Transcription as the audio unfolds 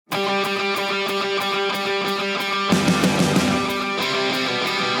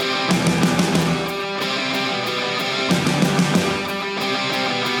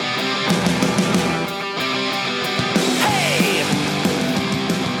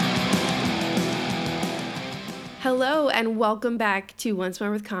Hello and welcome back to Once More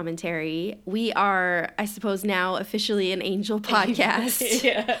with Commentary. We are, I suppose, now officially an Angel podcast.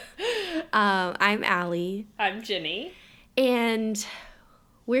 Yeah. I'm Allie. I'm Ginny. And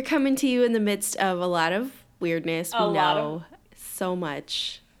we're coming to you in the midst of a lot of weirdness. We know so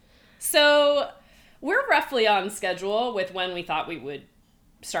much. So we're roughly on schedule with when we thought we would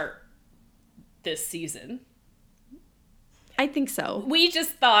start this season. I think so. We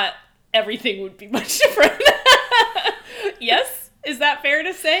just thought everything would be much different. Yes? Is that fair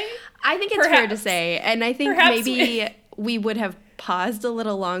to say? I think it's fair to say. And I think maybe we would have paused a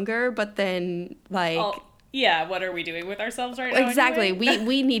little longer, but then yeah, what are we doing with ourselves right now? Exactly. Anyway?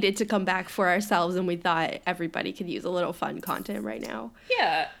 We needed to come back for ourselves, and we thought everybody could use a little fun content right now.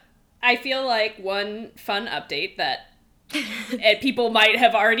 Yeah. I feel like one fun update that people might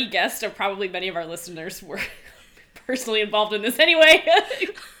have already guessed, or probably many of our listeners were personally involved in this anyway.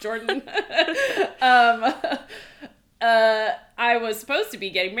 Jordan. I was supposed to be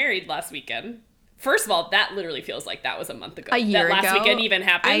getting married last weekend. First of all, that literally feels like that was a month ago. A year that last ago. weekend even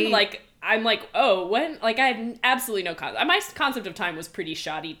happened. I'm like, oh, when? Like, I have absolutely no concept. My concept of time was pretty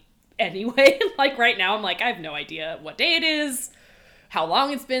shoddy anyway. Like, right now, I'm like, I have no idea what day it is, how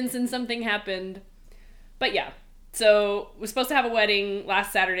long it's been since something happened. But yeah, so we're supposed to have a wedding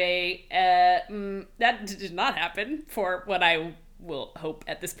last Saturday. That did not happen for what I will hope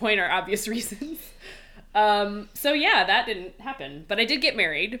at this point are obvious reasons. So yeah, that didn't happen. But I did get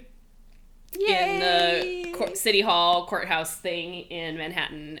married. Yay! In the City Hall courthouse thing in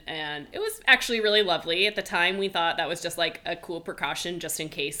Manhattan, and it was actually really lovely. At the time, we thought that was just like a cool precaution just in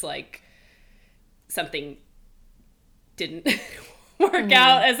case like something didn't work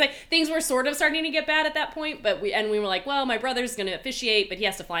out, as like things were sort of starting to get bad at that point. But we were like, well, my brother's gonna officiate, but he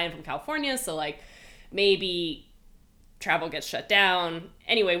has to fly in from California, so like maybe travel gets shut down.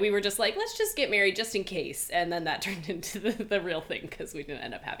 Anyway, we were just like, let's just get married just in case, and then that turned into the real thing because we didn't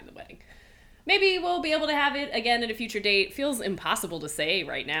end up having the wedding. Maybe we'll be able to have it again at a future date. Feels impossible to say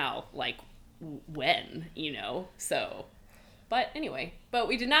right now, like when, so. But anyway,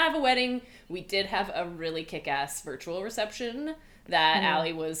 we did not have a wedding. We did have a really kick-ass virtual reception that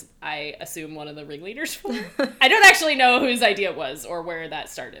Allie was, I assume, one of the ringleaders for. I don't actually know whose idea it was or where that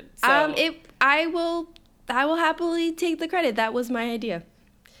started. So. I will happily take the credit. That was my idea.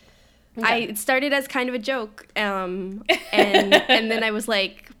 Okay. It started as kind of a joke, and then I was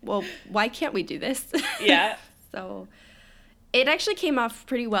like, well, why can't we do this? Yeah. So it actually came off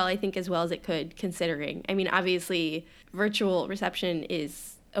pretty well, I think, as well as it could, considering. I mean, obviously, virtual reception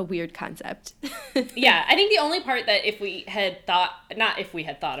is a weird concept. Yeah, I think the only part that if we had thought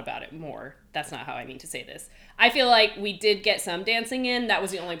about it more, that's not how I mean to say this. I feel like we did get some dancing in. That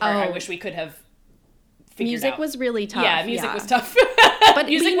was the only part I wish we could have figured music out. Was really tough. Yeah, music was tough. But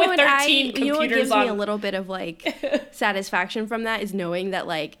music with 13 computers what gives on. Me a little bit of like satisfaction from that is knowing that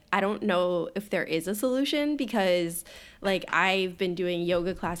like I don't know if there is a solution, because like I've been doing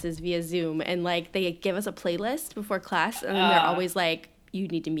yoga classes via Zoom, and like they give us a playlist before class, and then they're always like, you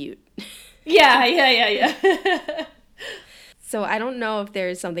need to mute. Yeah. So I don't know if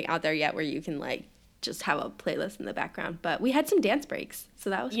there's something out there yet where you can like just have a playlist in the background, but we had some dance breaks,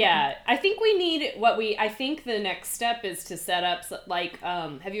 so that was fun. I think we need I think the next step is to set up like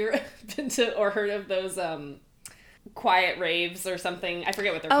have you ever been to or heard of those quiet raves or something? I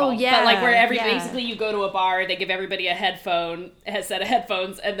forget what they're called. Yeah, but like where basically you go to a bar, they give everybody a set of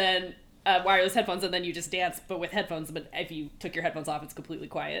headphones, and then wireless headphones, and then you just dance but with headphones, but if you took your headphones off, it's completely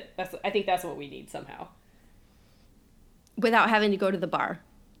quiet. I think that's what we need somehow, without having to go to the bar.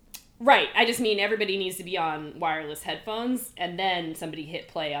 Right. I just mean everybody needs to be on wireless headphones, and then somebody hit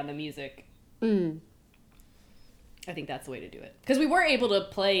play on the music. I think that's the way to do it. Because we were able to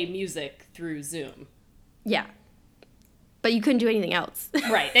play music through Zoom. Yeah. But you couldn't do anything else.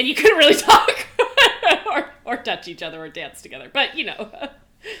 Right. And you couldn't really talk or touch each other or dance together. But,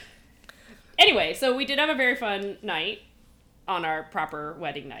 Anyway, so we did have a very fun night on our proper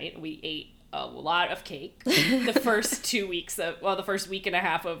wedding night. We ate a lot of cake the first the first week and a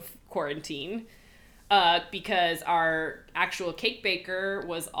half of quarantine, because our actual cake baker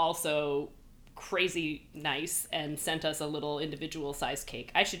was also crazy nice and sent us a little individual sized cake.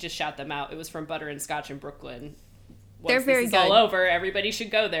 I should just shout them out. It was from Butter and Scotch in Brooklyn. They're very good. All over, everybody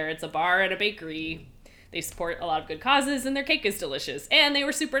should go there. It's a bar and a bakery. They support a lot of good causes, and their cake is delicious. And they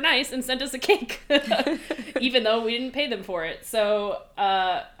were super nice and sent us a cake, even though we didn't pay them for it. So,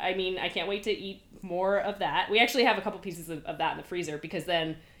 I can't wait to eat more of that. We actually have a couple pieces of that in the freezer, because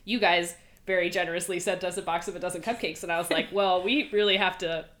then you guys very generously sent us a box of a dozen cupcakes. And I was like, well, we really have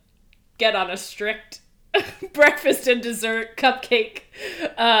to get on a strict breakfast and dessert cupcake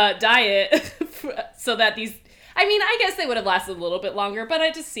diet so that these I mean, I guess they would have lasted a little bit longer, but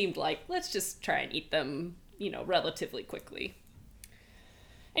it just seemed like, let's just try and eat them, relatively quickly.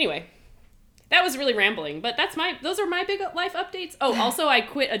 Anyway, that was really rambling, but those are my big life updates. Oh, also I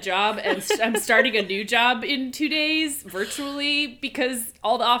quit a job and I'm starting a new job in 2 days virtually because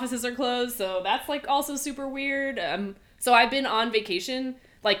all the offices are closed. So that's like also super weird. So I've been on vacation.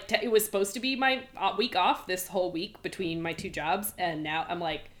 Like it was supposed to be my week off this whole week between my 2 jobs. And now I'm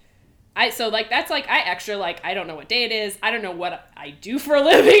like, I don't know what day it is. I don't know what I do for a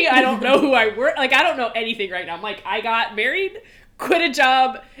living. I don't know who I work. Like, I don't know anything right now. I'm like, I got married, quit a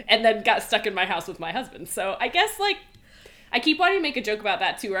job, and then got stuck in my house with my husband. So I guess, like, I keep wanting to make a joke about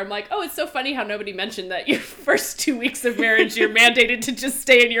that, too, where I'm like, oh, it's so funny how nobody mentioned that your first 2 weeks of marriage, you're mandated to just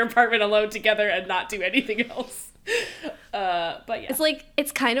stay in your apartment alone together and not do anything else. But yeah.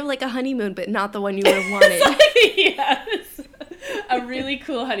 It's kind of like a honeymoon, but not the one you would have wanted. Yes. A really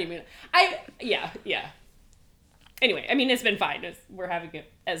cool honeymoon. Yeah. Anyway, I mean, it's been fine. We're having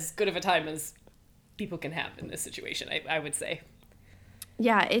as good of a time as people can have in this situation, I would say.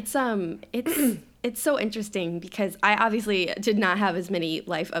 Yeah, it's so interesting because I obviously did not have as many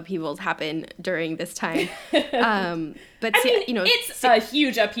life upheavals happen during this time. But it's a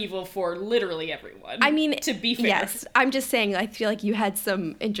huge upheaval for literally everyone. I mean, to be fair. Yes, I'm just saying. I feel like you had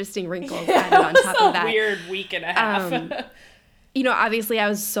some interesting wrinkles added on top of that. Weird week and a half. Obviously, I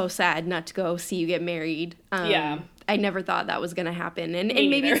was so sad not to go see you get married. Yeah. I never thought that was going to happen. And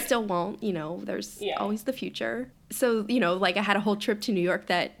maybe it still won't. There's always the future. So, I had a whole trip to New York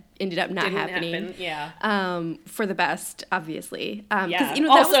that ended up not happening. Yeah. For the best, obviously. Yeah. That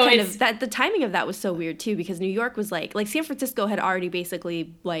also, was the timing of that was so weird, too, because New York was like San Francisco had already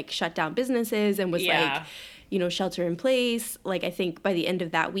basically, shut down businesses and was shelter in place. I think by the end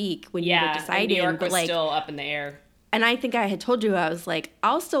of that week when you were deciding. New York was still up in the air. And I think I had told you, I was like,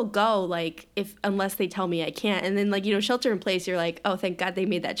 I'll still go, unless they tell me I can't. And then, shelter in place, you're like, oh, thank God they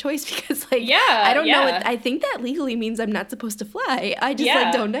made that choice because, I don't know. I think that legally means I'm not supposed to fly. I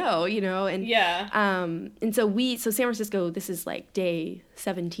just, don't know, And, and so San Francisco, this is, day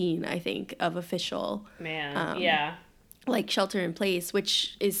 17, I think, of official. Shelter in place,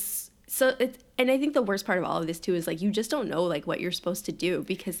 which is so, and I think the worst part of all of this, too, is, you just don't know, what you're supposed to do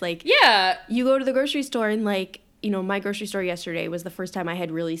because, you go to the grocery store and, my grocery store yesterday was the first time I had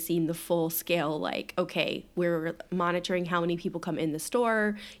really seen the full scale, okay, we're monitoring how many people come in the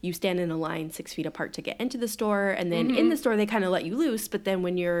store. You stand in a line 6 feet apart to get into the store. And then in the store, they kind of let you loose. But then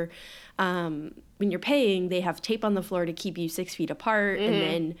when you're paying, they have tape on the floor to keep you 6 feet apart. And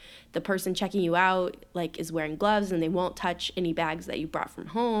then the person checking you out, is wearing gloves and they won't touch any bags that you brought from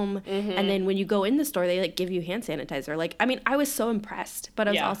home. And then when you go in the store, they, give you hand sanitizer. I was so impressed. But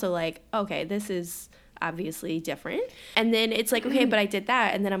I was also okay, this is obviously different. And then it's okay, but I did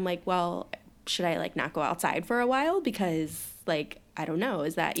that. And then I'm like, well, should I not go outside for a while? Because I don't know.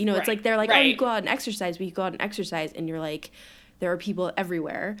 Is that, it's they're oh, you go out and exercise, but you go out and exercise and you're there are people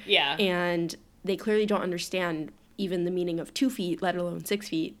everywhere. Yeah. And they clearly don't understand even the meaning of 2 feet, let alone 6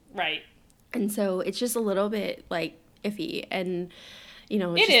 feet. Right. And so it's just a little bit iffy. And,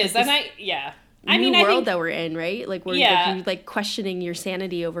 it's it is. And I think that we're in, right? You're questioning your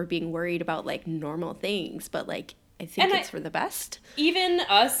sanity over being worried about normal things, but I think it's for the best. Even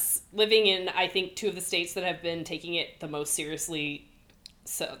us living in, I think, 2 of the states that have been taking it the most seriously,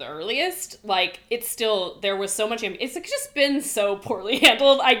 so the earliest, it's still, there was so much, it's just been so poorly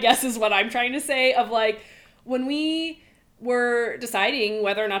handled, I guess is what I'm trying to say, of when we were deciding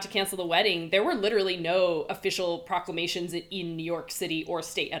whether or not to cancel the wedding, there were literally no official proclamations in New York City or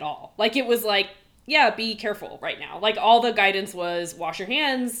state at all. It was be careful right now. All the guidance was wash your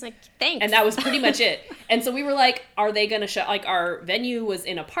hands. Thanks. And that was pretty much it. And so we were are they going to shut, our venue was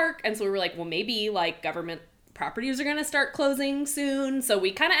in a park. And so we were well, maybe government properties are going to start closing soon. So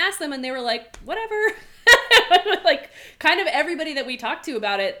we kind of asked them and they were whatever. Kind of everybody that we talked to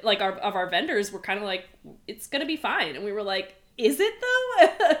about it, our vendors were kind of it's going to be fine. And we were is it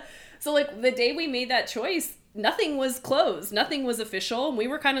though? So the day we made that choice, nothing was closed. Nothing was official. And we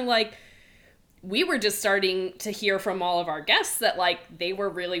were kind of we were just starting to hear from all of our guests that they were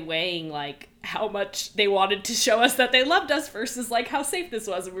really weighing how much they wanted to show us that they loved us versus how safe this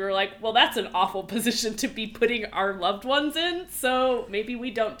was. And we were well, that's an awful position to be putting our loved ones in. So maybe we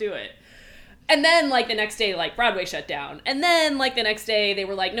don't do it. And then, the next day, Broadway shut down. And then, the next day, they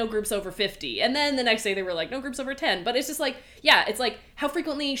were no groups over 50. And then the next day, they were no groups over 10. But it's just it's how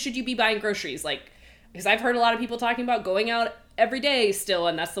frequently should you be buying groceries? Because I've heard a lot of people talking about going out every day still,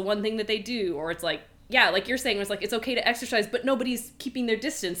 and that's the one thing that they do. Or it's you're saying, it's it's okay to exercise, but nobody's keeping their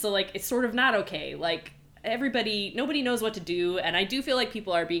distance. So, it's sort of not okay. nobody knows what to do, and I do feel like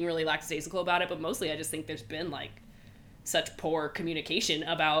people are being really lackadaisical about it, but mostly I just think there's been like such poor communication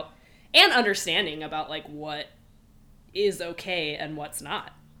about and understanding about like what is okay and what's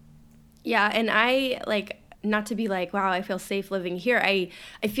not. Yeah, and I like, not to be like, wow, I feel safe living here. I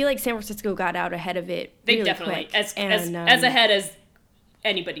feel like San Francisco got out ahead of it. They really definitely quick. As ahead as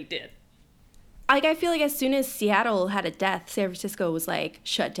anybody did. Like, I feel like as soon as Seattle had a death, San Francisco was like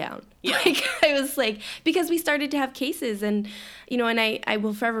shut down. Yeah. Like, I was like, because we started to have cases, and you know, and I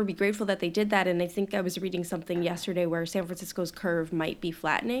will forever be grateful that they did that. And I think I was reading something yesterday where San Francisco's curve might be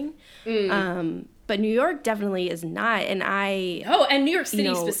flattening. But New York definitely is not. And and New York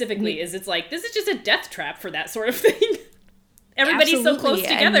City specifically it's like, this is just a death trap for that sort of thing. Everybody's Absolutely. so close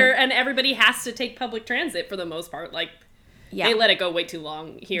together, and everybody has to take public transit for the most part. Like, yeah. They let it go way too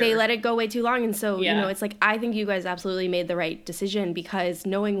long here. They let it go way too long. And so, you know, it's like, I think you guys absolutely made the right decision, because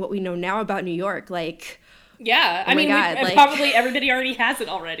knowing what we know now about New York, like... Yeah, I mean, like, probably everybody already has it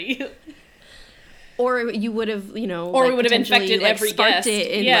already. Or you would have, you know... Or like, we would have infected like, every sparked guest. it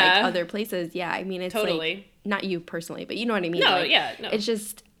in, like, other places. Yeah, I mean, it's totally. like... Not you personally, but you know what I mean? No, like, yeah, no. It's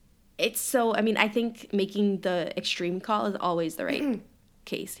just... It's so... I mean, I think making the extreme call is always the right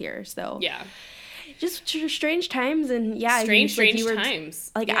case here, so... Yeah. Just strange times, and yeah, strange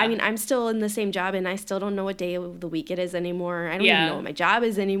times. Like, yeah. I mean, I'm still in the same job, and I still don't know what day of the week it is anymore. I don't even know what my job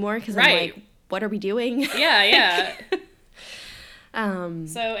is anymore, because I'm like, what are we doing? Yeah. So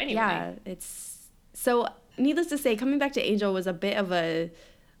anyway, yeah, it's so. Needless to say, coming back to Angel was a bit of a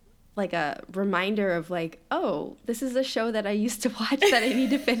reminder of like, oh, this is a show that I used to watch that I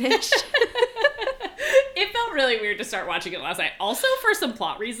need to finish. It felt really weird to start watching it last night. Also for some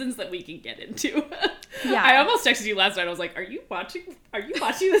plot reasons that we can get into. Yeah. I almost texted you last night. I was like, are you watching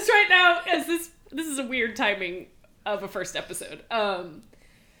this right now? This is a weird timing of a first episode.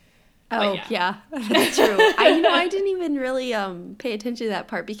 Yeah, that's true. I didn't even really pay attention to that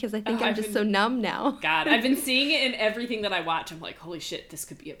part, because I think I'm just so numb now. God, I've been seeing it in everything that I watch. I'm like, holy shit, this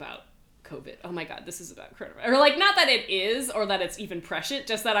could be about COVID. Oh my God, this is about coronavirus. Or like, not that it is, or that it's even prescient,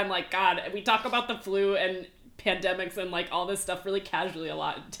 just that I'm like, God, we talk about the flu and pandemics and like all this stuff really casually a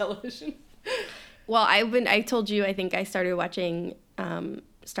lot in television. Well, I told you, I think I started watching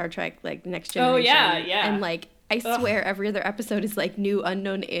Star Trek, like, Next Generation. Oh yeah. And like, I swear every other episode is like new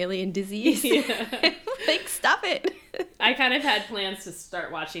unknown alien disease. Yeah. Like, stop it. I kind of had plans to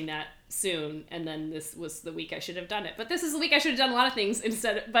start watching that soon, and then this was the week I should have done it. But this is the week I should have done a lot of things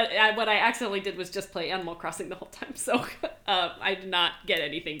instead. But what I accidentally did was just play Animal Crossing the whole time. So I did not get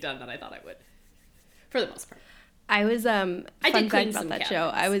anything done that I thought I would, for the most part. I was I fun did fact about that cabinets.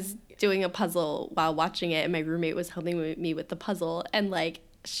 show. I was doing a puzzle while watching it, and my roommate was helping me with the puzzle, and like,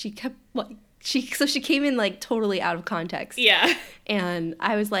 she kept like she came in like totally out of context. Yeah. And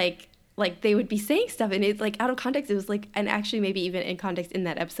I was like they would be saying stuff, and it's like out of context. It was like, and actually maybe even in context in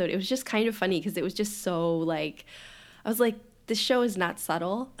that episode, it was just kind of funny, because it was just so like, I was like, this show is not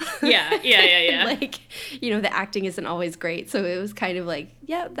subtle. Yeah. Like, you know, the acting isn't always great, so it was kind of like,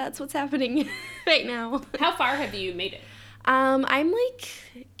 yeah, that's what's happening right now. How far have you made it? I'm like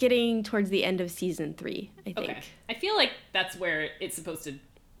getting towards the end of season 3, I think. Okay. I feel like that's where it's supposed to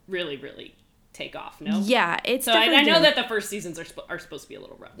really, really take off, no? Yeah, it's so I know that the first seasons are supposed to be a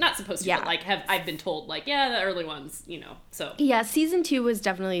little rough. Not supposed to, yeah. But like I've been told like, yeah, the early ones, you know. So yeah, season 2 was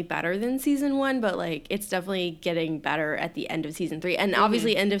definitely better than season 1, but like, it's definitely getting better at the end of season 3. And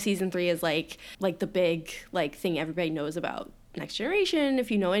obviously end of season 3 is like the big like thing everybody knows about Next Generation. If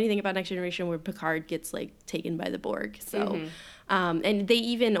you know anything about Next Generation, where Picard gets like taken by the Borg. So and they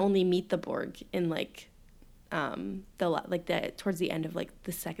even only meet the Borg in like towards the end of like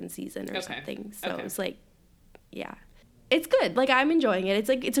the second season or something. So it's like, yeah, it's good. Like, I'm enjoying it. It's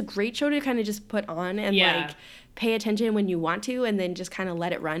like, it's a great show to kind of just put on and like pay attention when you want to, and then just kind of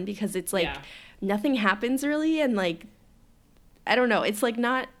let it run, because it's like nothing happens really, and like, I don't know, it's like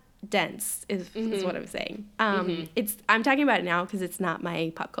not dense is what I'm saying. I'm talking about it now because it's not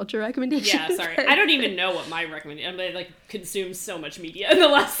my pop culture recommendation. Yeah, sorry. I don't even know what my recommendation. I like consumed so much media in the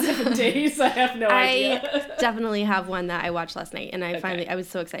last 7 days. I have no idea. I definitely have one that I watched last night, and I was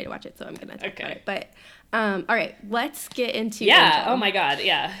so excited to watch it, so I'm gonna talk about it. But all right, let's get into Angel. Oh my God,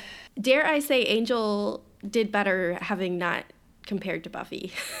 yeah. Dare I say Angel did better having not compared to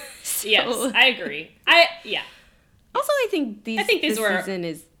Buffy. Yes, I agree. Also, I think this season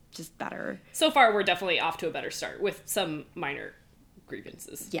is just better. So far, we're definitely off to a better start with some minor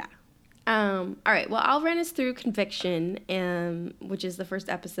grievances. Yeah. All right. Well, I'll run us through Conviction, which is the first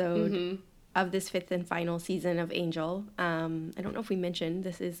episode of this 5th and final season of Angel. I don't know if we mentioned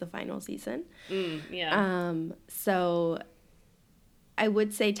this is the final season. Yeah. So I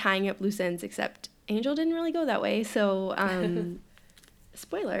would say tying up loose ends, except Angel didn't really go that way. So,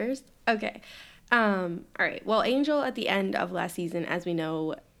 spoilers. Okay. All right. Well, Angel at the end of last season, as we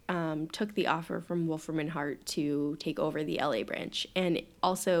know, took the offer from Wolfram and Hart to take over the LA branch. And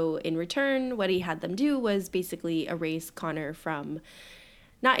also in return, what he had them do was basically erase Connor from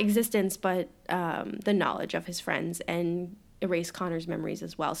not existence, but the knowledge of his friends, and erase Connor's memories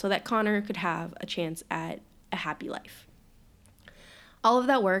as well, so that Connor could have a chance at a happy life. All of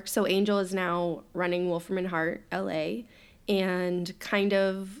that worked, so Angel is now running Wolfram and Hart LA and kind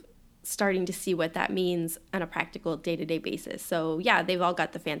of starting to see what that means on a practical day-to-day basis. So yeah, they've all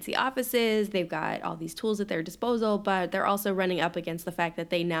got the fancy offices, they've got all these tools at their disposal, but they're also running up against the fact that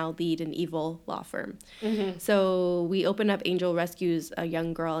they now lead an evil law firm. Mm-hmm. So we open up, Angel rescues a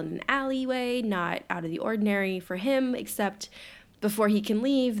young girl in an alleyway, not out of the ordinary for him, except before he can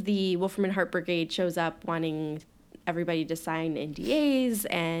leave, the Wolfram and Hart Brigade shows up wanting everybody to sign NDAs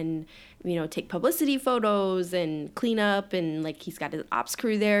and, you know, take publicity photos and clean up, and like he's got his ops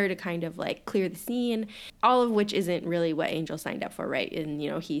crew there to kind of like clear the scene, all of which isn't really what Angel signed up for, right? And, you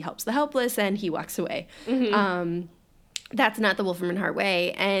know, he helps the helpless and he walks away. Mm-hmm. That's not the Wolfram and Hart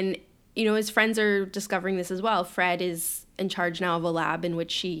way. And, you know, his friends are discovering this as well. Fred is in charge now of a lab in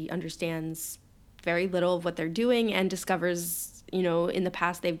which she understands very little of what they're doing and discovers, you know, in the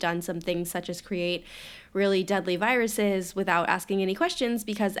past they've done some things such as create really deadly viruses without asking any questions,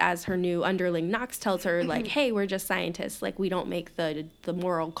 because as her new underling Knox tells her, like, hey, we're just scientists, like we don't make the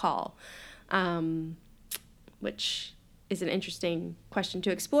moral call, which is an interesting question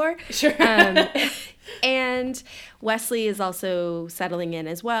to explore. Sure. And Wesley is also settling in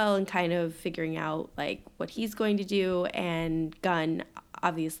as well and kind of figuring out like what he's going to do, and Gunn,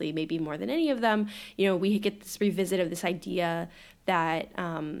 obviously, maybe more than any of them, you know, we get this revisit of this idea that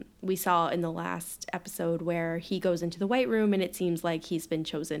we saw in the last episode where he goes into the White Room and it seems like he's been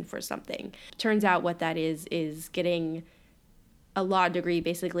chosen for something. Turns out what that is getting a law degree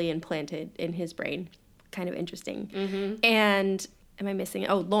basically implanted in his brain. Kind of interesting. Mm-hmm. And am I missing?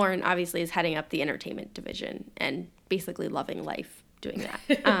 Oh, Lorne obviously is heading up the entertainment division and basically loving life doing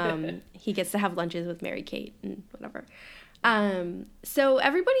that. He gets to have lunches with Mary Kate and whatever. So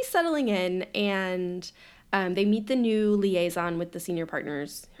everybody's settling in, and they meet the new liaison with the senior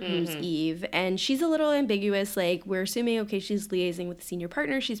partners, who's Eve, and she's a little ambiguous. Like, we're assuming, okay, she's liaising with the senior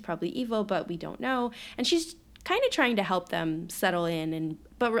partner, she's probably evil, but we don't know. And she's kind of trying to help them settle in,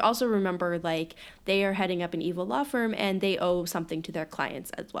 but also remember, like, they are heading up an evil law firm and they owe something to their clients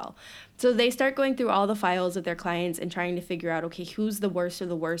as well. So they start going through all the files of their clients and trying to figure out, okay, who's the worst of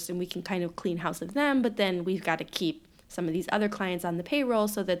the worst, and we can kind of clean house of them, but then we've got to keep some of these other clients on the payroll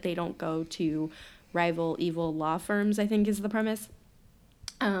so that they don't go to rival evil law firms, I think is the premise.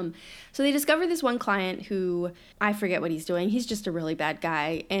 So they discover this one client who, I forget what he's doing. He's just a really bad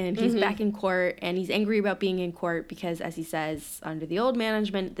guy, and he's back in court, and he's angry about being in court because, as he says, under the old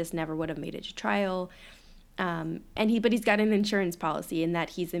management, this never would have made it to trial. But he's got an insurance policy in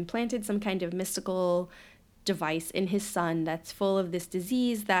that he's implanted some kind of mystical device in his son that's full of this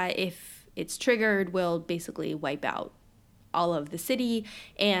disease that, if it's triggered, will basically wipe out all of the city,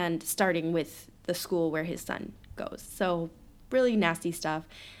 and starting with the school where his son goes. So really nasty stuff.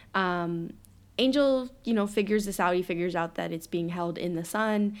 Angel, you know, figures this out. He figures out that it's being held in the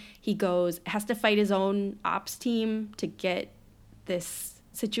sun. He has to fight his own ops team to get this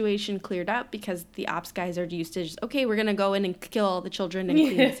situation cleared up, because the ops guys are used to just, okay, we're going to go in and kill all the children and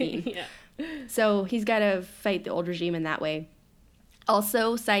clean the scene. Yeah. So he's got to fight the old regime in that way.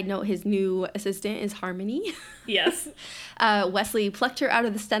 Also, side note, his new assistant is Harmony. Yes. Wesley plucked her out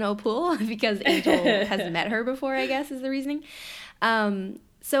of the steno pool because Angel has met her before, I guess, is the reasoning.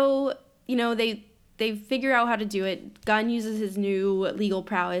 So, you know, they figure out how to do it. Gunn uses his new legal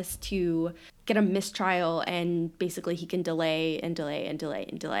prowess to get a mistrial, and basically he can delay and delay and delay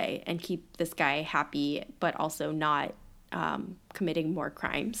and delay and keep this guy happy, but also not committing more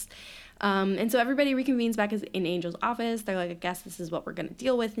crimes. And so everybody reconvenes back in Angel's office. They're like, I guess this is what we're going to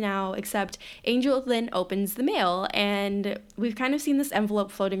deal with now, except Angel then opens the mail, and we've kind of seen this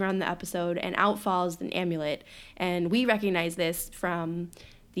envelope floating around the episode, and out falls an amulet. And we recognize this from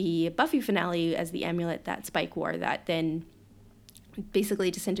the Buffy finale as the amulet that Spike wore that then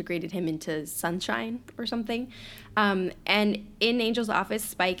basically disintegrated him into sunshine or something. And in Angel's office,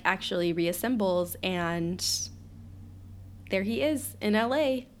 Spike actually reassembles, and there he is in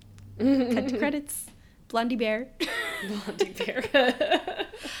LA. Cut to credits. Blondie Bear. Blondie Bear.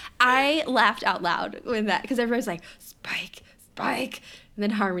 I laughed out loud with that because everybody's like, Spike, Spike. And then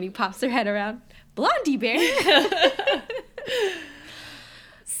Harmony pops her head around. Blondie Bear.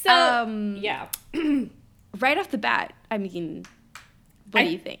 So, yeah. Right off the bat, I mean, what do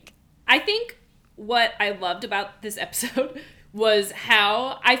you think? I think what I loved about this episode was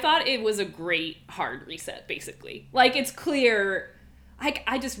how I thought it was a great hard reset, basically. Like, it's clear.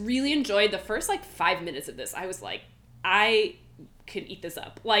 I just really enjoyed the first, like, 5 minutes of this. I was like, I could eat this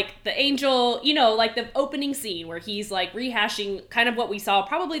up. Like, the angel, you know, like, the opening scene where he's, like, rehashing kind of what we saw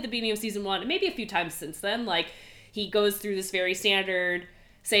probably at the beginning of season 1, and maybe a few times since then. Like, he goes through this very standard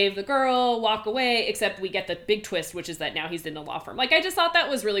save the girl, walk away, except we get the big twist, which is that now he's in a law firm. Like, I just thought that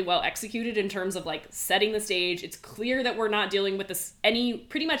was really well executed in terms of, like, setting the stage. It's clear that we're not dealing with this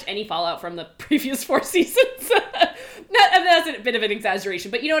pretty much any fallout from the previous 4 seasons. That's a bit of an exaggeration,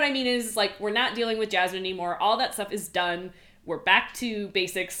 but you know what I mean, is, like, we're not dealing with Jasmine anymore. All that stuff is done. We're back to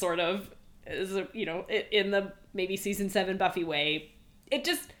basics, sort of, you know, in the maybe season 7 Buffy way. I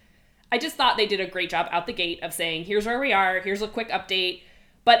just thought they did a great job out the gate of saying, here's where we are, here's a quick update.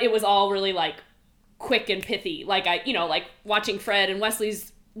 But it was all really, like, quick and pithy. Like, like, watching Fred and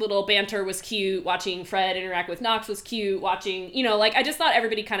Wesley's little banter was cute. Watching Fred interact with Knox was cute. Watching, you know, like, I just thought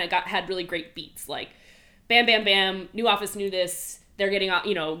everybody kind of had really great beats. Like, bam, bam, bam, new office knew this. They're getting,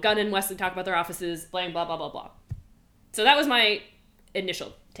 you know, Gunn and Wesley talk about their offices, blah, blah, blah, blah, blah. So that was my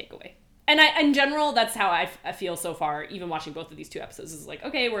initial takeaway. And in general, that's how I feel so far, even watching both of these 2 episodes. Is like,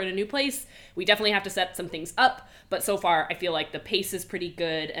 okay, we're in a new place. We definitely have to set some things up. But so far, I feel like the pace is pretty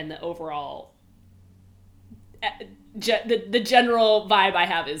good. And the overall, the general vibe I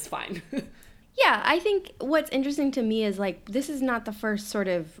have is fine. Yeah, I think what's interesting to me is, like, this is not the first sort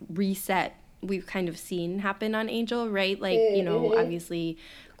of reset we've kind of seen happen on Angel, right? Like, you know, obviously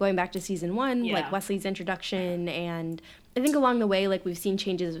going back to season 1, like Wesley's introduction, and I think along the way, like, we've seen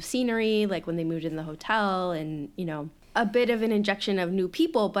changes of scenery, like when they moved in the hotel, and, you know, a bit of an injection of new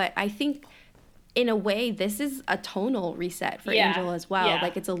people, but I think in a way, this is a tonal reset for Angel as well.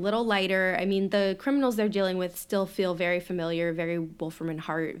 Like, it's a little lighter. I mean, the criminals they're dealing with still feel very familiar, very Wolfram and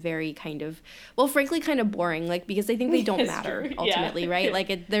Hart, very kind of, well, frankly, kind of boring, like, because I think they don't matter ultimately, right?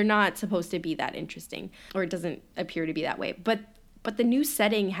 Like, they're not supposed to be that interesting, or it doesn't appear to be that way. But the new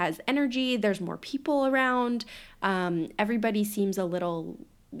setting has energy. There's more people around. Everybody seems a little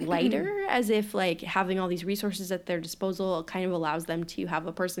lighter, as if, like, having all these resources at their disposal kind of allows them to have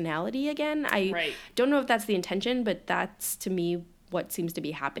a personality again. I don't know if that's the intention, but that's, to me, what seems to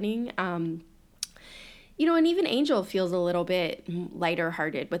be happening. You know, and even Angel feels a little bit lighter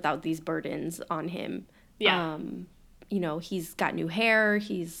hearted without these burdens on him. Yeah. You know, he's got new hair.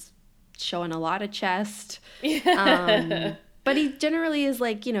 He's showing a lot of chest. But he generally is,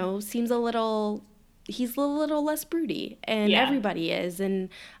 like, you know, seems he's a little less broody, and everybody is, and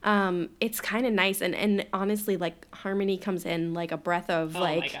it's kind of nice, and honestly, like, Harmony comes in like a breath of,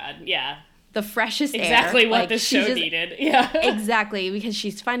 like, oh my god, yeah, the freshest air. Exactly what like, this show needed. Yeah. Exactly, because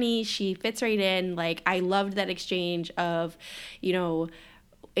she's funny, she fits right in. Like, I loved that exchange of, you know,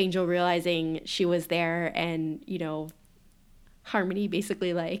 Angel realizing she was there, and, you know, Harmony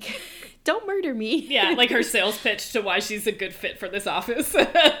basically, like, don't murder me. Yeah, like her sales pitch to why she's a good fit for this office.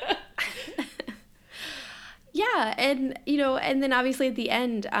 Yeah, and, you know, and then obviously at the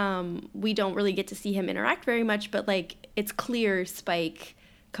end, we don't really get to see him interact very much, but, like, it's clear Spike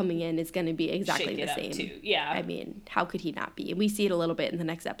coming in is going to be exactly the same. Too. Yeah. I mean, how could he not be? And we see it a little bit in the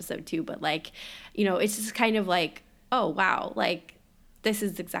next episode too, but, like, you know, it's just kind of like, oh, wow, like, this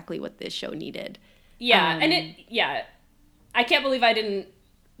is exactly what this show needed. Yeah, and I can't believe I didn't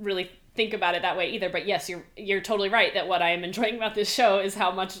really think about it that way either, but yes, you're totally right that what I am enjoying about this show is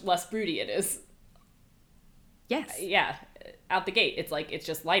how much less broody it is. Yes. Yeah, out the gate, it's like, it's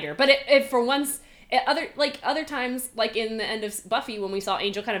just lighter. But it for once, other times, like in the end of Buffy, when we saw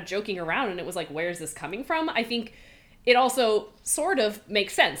Angel kind of joking around, and it was like, where's this coming from? I think it also sort of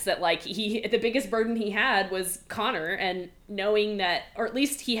makes sense that, like, the biggest burden he had was Connor, and knowing that, or at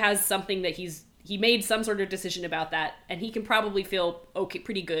least he has something that he made some sort of decision about that, and he can probably feel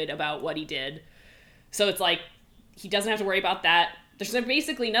pretty good about what he did. So it's like, he doesn't have to worry about that. There's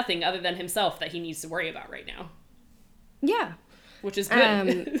basically nothing other than himself that he needs to worry about right now. Yeah. Which is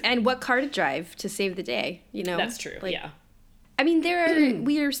good. And what car to drive to save the day, you know? That's true, like, yeah. I mean,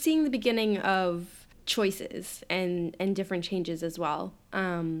 we are seeing the beginning of choices and different changes as well.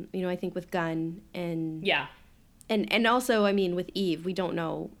 You know, I think with Gunn and... Yeah. And also, I mean, with Eve, we don't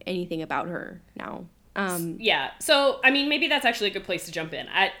know anything about her now. Yeah. So, I mean, maybe that's actually a good place to jump in.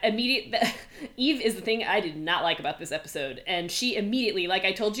 Eve is the thing I did not like about this episode. And she immediately, like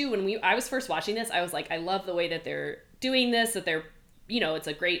I told you, when I was first watching this, I was like, I love the way that they're doing this, that they're, you know, it's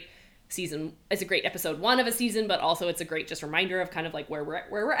a great season. It's a great episode 1 of a season, but also it's a great just reminder of kind of like where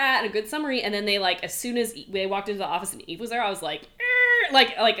we're at, and a good summary. And then they, like, as soon as they walked into the office and Eve was there, I was like,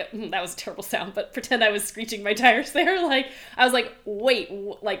 that was a terrible sound, but pretend I was screeching my tires there. Like, I was like, wait,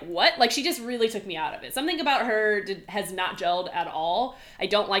 like what? Like, she just really took me out of it. Something about her has not gelled at all. I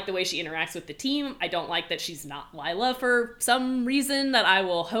don't like the way she interacts with the team. I don't like that she's not Lila for some reason that I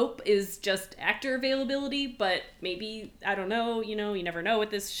will hope is just actor availability, but maybe, I don't know, you never know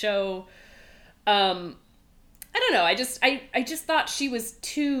with this show. I don't know. I just thought she was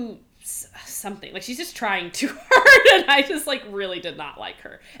too something. Like, she's just trying too hard, and I just, like, really did not like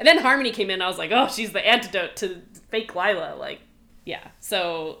her. And then Harmony came in, and I was like, oh, she's the antidote to fake Lila. Like, yeah.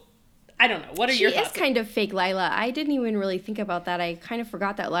 So, I don't know. What are your thoughts? She is kind of fake Lila. I didn't even really think about that. I kind of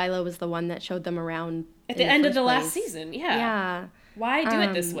forgot that Lila was the one that showed them around at the end of the last season. Yeah. Yeah. Why do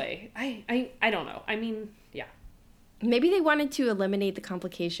it this way? I don't know. I mean, yeah. Maybe they wanted to eliminate the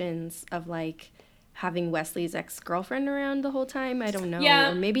complications of, like, having Wesley's ex-girlfriend around the whole time. I don't know.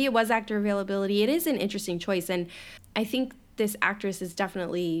 Yeah. Or maybe it was actor availability. It is an interesting choice, and I think this actress is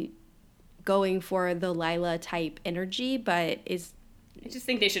definitely going for the Lila type energy, but is... I just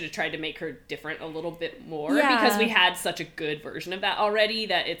think they should have tried to make her different a little bit more, because we had such a good version of that already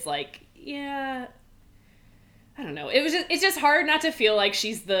that it's like, yeah... I don't know. It's just hard not to feel like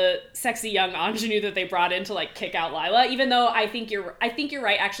she's the sexy young ingenue that they brought in to, like, kick out Lila, even though I think you're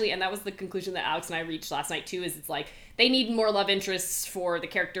right, actually, and that was the conclusion that Alex and I reached last night too, is it's like they need more love interests for the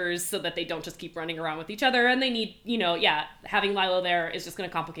characters so that they don't just keep running around with each other, and they need, having Lila there is just going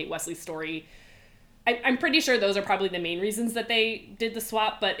to complicate Wesley's story. I'm pretty sure those are probably the main reasons that they did the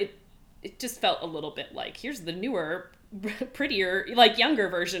swap, but it just felt a little bit like, here's the newer, prettier, like, younger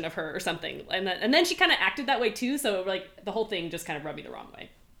version of her or something, and then she kind of acted that way too, so, like, the whole thing just kind of rubbed me the wrong way.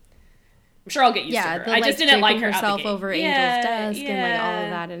 I'm sure I'll get used to her. I just didn't like her herself over Angel's desk and, like, all of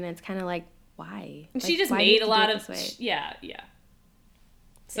that, and it's kind of like, why? And she just made a lot of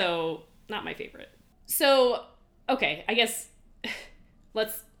so not my favorite. So okay, I guess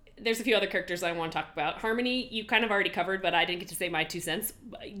there's a few other characters I want to talk about. Harmony, you kind of already covered, but I didn't get to say my 2 cents,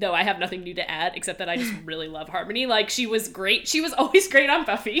 though I have nothing new to add, except that I just really love Harmony. Like, she was great. She was always great on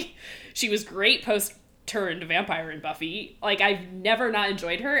Buffy. She was great post-turned vampire in Buffy. Like, I've never not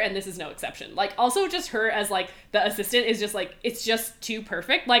enjoyed her, and this is no exception. Like, also just her as, like, the assistant is just, like, it's just too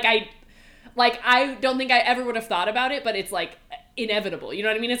perfect. Like, I don't think I ever would have thought about it, but it's, like, inevitable. You know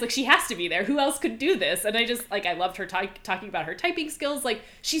what I mean? It's like, she has to be there. Who else could do this? And I just, like, I loved her talking about her typing skills. Like,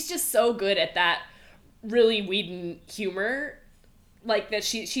 she's just so good at that really Whedon humor. Like, that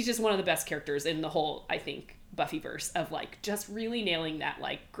she's just one of the best characters in the whole, I think, Buffyverse, of, like, just really nailing that,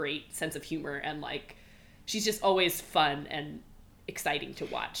 like, great sense of humor, and, like, she's just always fun and exciting to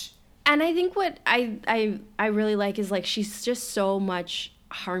watch. And I think what I really like is, like, she's just so much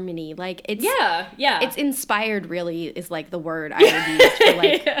Harmony. Like, it's it's inspired, really, is, like, the word I would use for,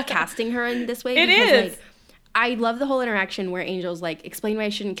 like, casting her in this way. It is. Like, I love the whole interaction where Angel's like, explain why I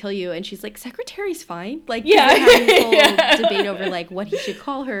shouldn't kill you, and she's like, secretary's fine. Like, they're having this whole debate over, like, what he should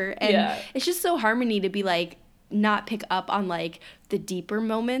call her, and it's just so Harmony to be, like, not pick up on, like, the deeper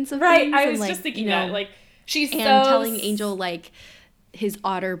moments of things. I was and, like, just thinking that, like, she's telling Angel, like, his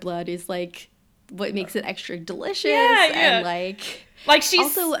otter blood is, like, what makes it extra delicious, and, like she's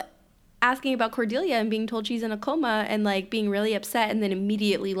also asking about Cordelia and being told she's in a coma, and, like, being really upset, and then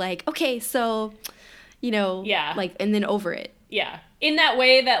immediately, like, okay, so, like, and then over it. Yeah. In that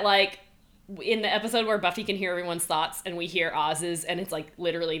way that, like, in the episode where Buffy can hear everyone's thoughts and we hear Oz's, and it's, like,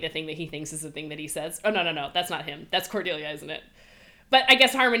 literally the thing that he thinks is the thing that he says. Oh, no, that's not him. That's Cordelia, isn't it? But I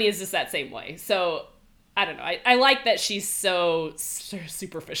guess Harmony is just that same way. So, I don't know. I like that she's so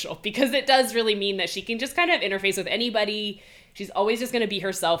superficial, because it does really mean that she can just kind of interface with anybody. She's always just going to be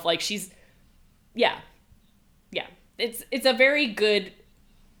herself. Like, she's, yeah. It's a very good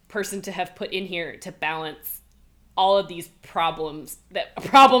person to have put in here to balance all of these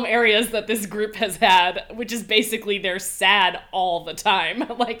problem areas that this group has had, which is basically they're sad all the time.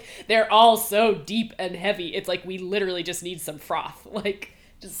 Like, they're all so deep and heavy. It's like, we literally just need some froth. Like,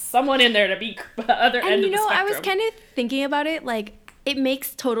 just someone in there to be the other end of the spectrum. I was kind of thinking about it, like, it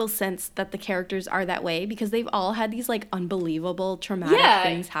makes total sense that the characters are that way, because they've all had these, like, unbelievable traumatic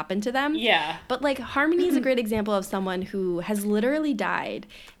things happen to them. Yeah. But, like, Harmony is a great example of someone who has literally died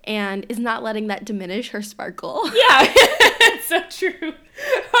and is not letting that diminish her sparkle. Yeah. It's so true.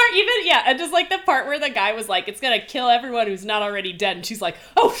 Or even, and just, like, the part where the guy was like, it's gonna kill everyone who's not already dead, and she's like,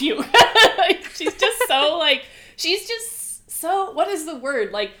 oh, phew. She's just so, like, so, what is the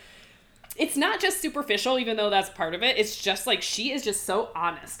word? Like, it's not just superficial, even though that's part of it. It's just, like, she is just so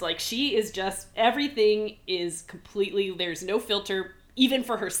honest. Like, she is just, everything is completely, there's no filter, even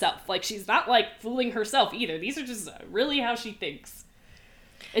for herself. Like, she's not, like, fooling herself either. These are just really how she thinks.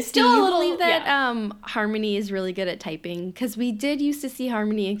 It's still Do you a little, believe that yeah. Harmony is really good at typing? Because we did used to see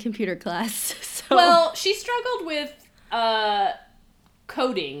Harmony in computer class. So. Well, she struggled with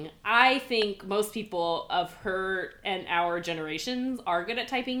coding. I think most people of her and our generations are good at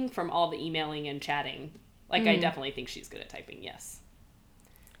typing from all the emailing and chatting. Like, I definitely think she's good at typing, yes.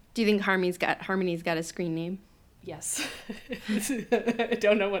 Do you think Harmony's got a screen name? Yes. I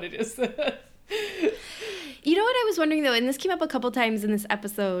don't know what it is. You know what I was wondering though, and this came up a couple times in this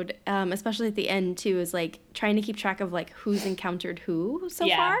episode, especially at the end too, is like trying to keep track of like who's encountered who so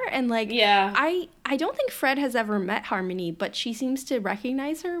far, and like I don't think Fred has ever met Harmony, but she seems to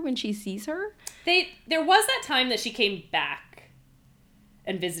recognize her when she sees her. There was that time that she came back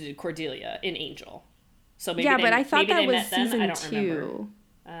and visited Cordelia in Angel, so maybe but I thought that was season I don't 2. Remember.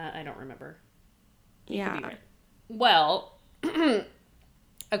 I don't remember. Yeah. Right. Well,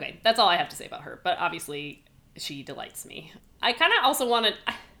 okay, that's all I have to say about her. But obviously, she delights me. I kind of also want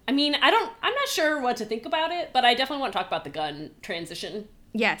to. I mean, I'm not sure what to think about it, but I definitely want to talk about the Gunn transition.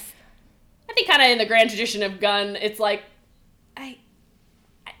 Yes. I think kind of in the grand tradition of Gunn, it's like, I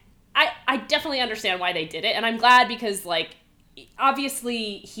definitely understand why they did it, and I'm glad because like,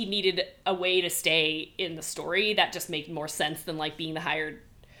 obviously he needed a way to stay in the story that just made more sense than like being the hired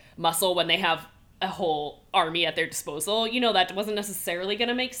muscle when they have a whole army at their disposal. You know, that wasn't necessarily going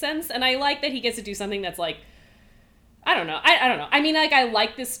to make sense, and I like that he gets to do something that's like, I don't know. I don't know. I mean, like, I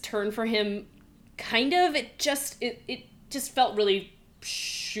like this turn for him, kind of. It just felt really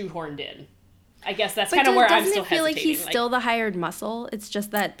shoehorned in. I guess that's kind of where I'm still hesitating. Doesn't it feel like he's still the hired muscle? It's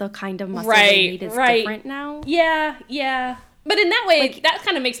just that the kind of muscle they need is different now? Yeah. But in that way, like, that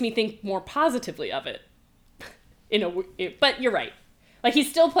kind of makes me think more positively of it. But you're right. Like, he's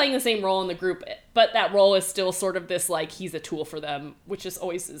still playing the same role in the group, but that role is still sort of this, like, he's a tool for them, which is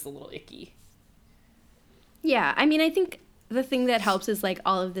always a little icky. Yeah, I mean, I think the thing that helps is, like,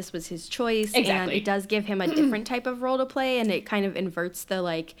 all of this was his choice. Exactly. And it does give him a different type of role to play, and it kind of inverts the,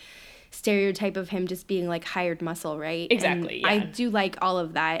 like, stereotype of him just being, like, hired muscle, right? Exactly, and I do like all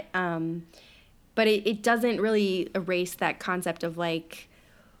of that. But it doesn't really erase that concept of, like,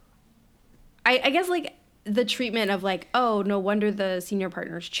 I guess, like, the treatment of, like, oh, no wonder the senior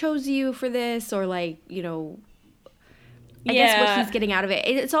partners chose you for this, or, like, you know, I guess what he's getting out of it.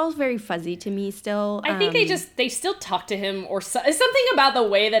 It's all very fuzzy to me still. I think they still talk to him, or something about the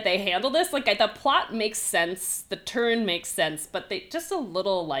way that they handle this. Like, the plot makes sense, the turn makes sense, but they just a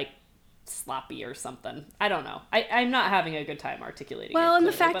little, like, sloppy or something. I don't know. I'm not having a good time articulating it. Well, and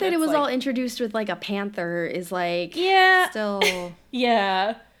clearly, the fact that it was like, all introduced with, like, a panther is, like, still...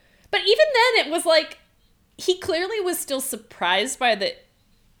 Yeah. But even then, it was, like, he clearly was still surprised by the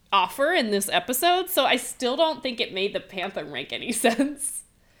offer in this episode, so I still don't think it made the panther make any sense.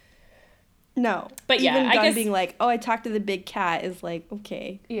 No. But yeah, even I guess being like, oh, I talked to the big cat is like,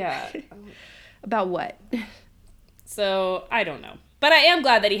 okay. Yeah. About what? So, I don't know. But I am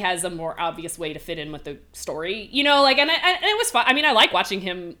glad that he has a more obvious way to fit in with the story. You know, like, and it was fun. I mean, I like watching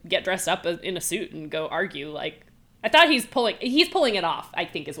him get dressed up in a suit and go argue. Like, I thought he's pulling it off, I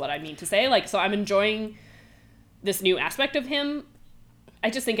think is what I mean to say. Like, so I'm enjoying this new aspect of him. I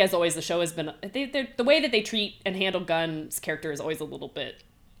just think, as always, the show has been... the way that they treat and handle Gunn's character is always a little bit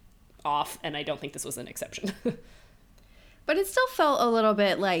off, and I don't think this was an exception. But it still felt a little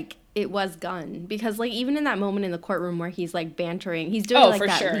bit like it was Gunn, because, like, even in that moment in the courtroom where he's, like, bantering, he's doing, like,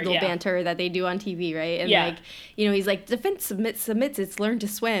 that legal banter that they do on TV, right? And, like, you know, he's like, defense submits, it's learn to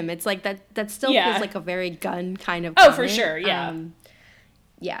swim. It's like that still feels like a very Gunn kind of comment. For sure, yeah.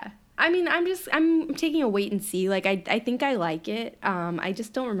 Yeah. I mean, I'm taking a wait and see. Like, I think I like it. I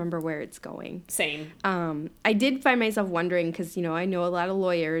just don't remember where it's going. Same. I did find myself wondering, because, you know, I know a lot of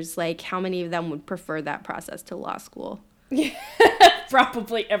lawyers, like, how many of them would prefer that process to law school?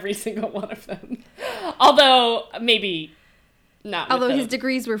 Probably every single one of them. Although, maybe not. Although his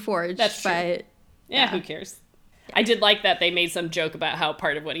degrees were forged. That's true. But, yeah, who cares? I did like that they made some joke about how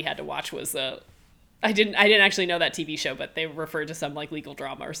part of what he had to watch was I didn't actually know that TV show, but they referred to some, like, legal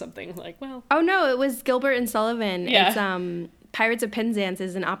drama or something. Like, well... Oh, no, it was Gilbert and Sullivan. Yeah. It's, Pirates of Penzance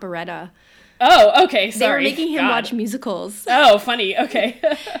is an operetta. Oh, okay, sorry. They were making him watch musicals. Oh, funny, okay.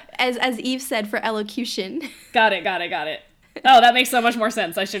 as Eve said, for elocution. Got it. Oh, that makes so much more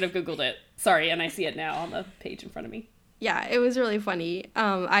sense. I should have Googled it. Sorry, and I see it now on the page in front of me. Yeah, it was really funny.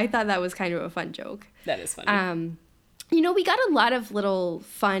 I thought that was kind of a fun joke. That is funny. You know, we got a lot of little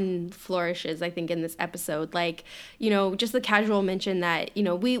fun flourishes, I think, in this episode. Like, you know, just the casual mention that, you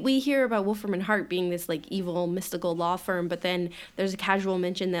know, we hear about Wolfram and Hart being this, like, evil, mystical law firm, but then there's a casual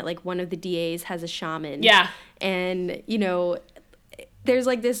mention that, like, one of the DAs has a shaman. Yeah. And, you know, there's,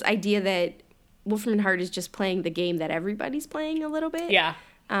 like, this idea that Wolfram and Hart is just playing the game that everybody's playing a little bit. Yeah.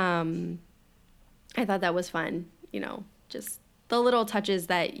 I thought that was fun. Just the little touches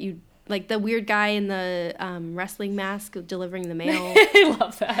that like the weird guy in the wrestling mask delivering the mail. I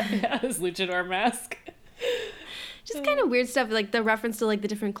love that. Yeah, his luchador mask. Just kind of weird stuff, like the reference to like the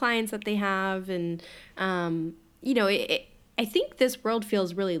different clients that they have, and I think this world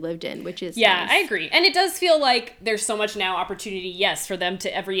feels really lived in, which is nice. Nice. I agree. And it does feel like there's so much now opportunity, yes, for them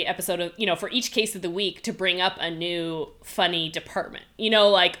to every episode of, for each case of the week to bring up a new funny department.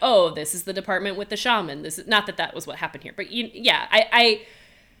 Like, oh, this is the department with the shaman. This is not that was what happened here, but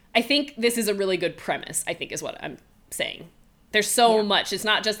I think this is a really good premise, I think is what I'm saying. There's so much. It's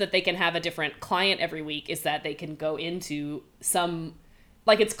not just that they can have a different client every week. It's that they can go into some...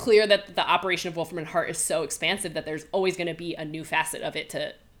 Like, it's clear that the operation of Wolfram and Hart is so expansive that there's always going to be a new facet of it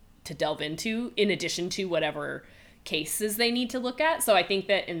to delve into, in addition to whatever cases they need to look at. So I think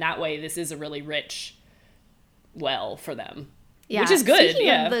that in that way, this is a really rich well for them, which is good.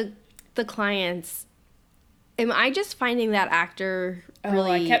 Speaking of the clients, am I just finding that actor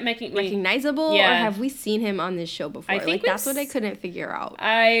really recognizable, or have we seen him on this show before? Like, that's what I couldn't figure out.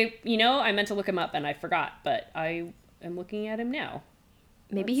 I meant to look him up and I forgot, but I am looking at him now.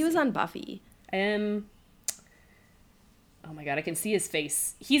 Maybe he was on Buffy. Oh my god, I can see his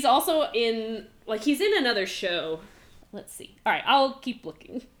face. He's also he's in another show. Let's see. All right, I'll keep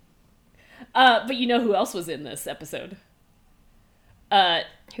looking. But you know who else was in this episode?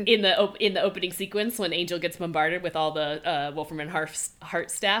 In the opening sequence when Angel gets bombarded with all the Wolfram and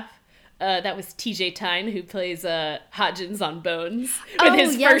Hart staff. That was TJ Tyne, who plays Hodgins on Bones, with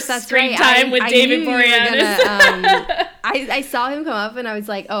his first screen time with David Boreanaz. I saw him come up, and I was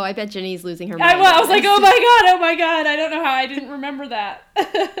like, oh, I bet Jenny's losing her mind. I was like, oh my god, I don't know how I didn't remember that.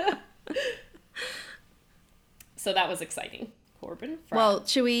 So that was exciting. Corbin Frye. Well,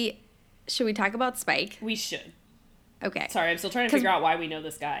 should we talk about Spike? We should. Okay. Sorry, I'm still trying to figure out why we know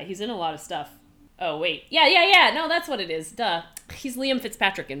this guy. He's in a lot of stuff. Oh, wait. Yeah. No, that's what it is. Duh. He's Liam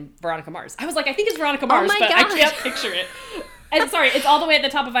Fitzpatrick in Veronica Mars. I was like, I think it's Veronica Mars, but God. I can't picture it. And sorry, it's all the way at the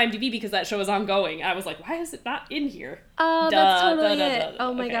top of IMDb because that show is ongoing. I was like, why is it not in here? Oh, that's totally it.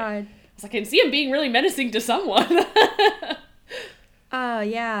 Oh my God. I was like, I can see him being really menacing to someone. Oh,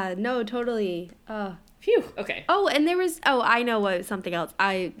 yeah. No, totally. Phew. Okay. Oh, and there was... Oh, I know what something else.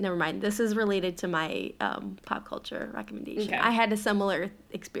 Never mind. This is related to my pop culture recommendation. Okay. I had a similar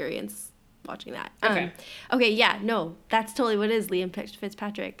experience watching that. Okay. Yeah, no, that's totally what it is. Liam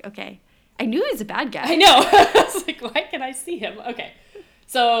Fitzpatrick. Okay. I knew he was a bad guy. I know. I was like, why can I see him? Okay.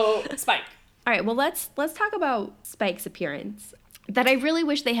 So, Spike. All right, well, let's talk about Spike's appearance. That I really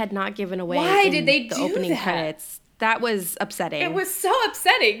wish they had not given away. Why did they the do opening that? credits. That was upsetting. It was so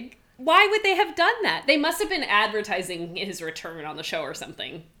upsetting. Why would they have done that? They must have been advertising his return on the show or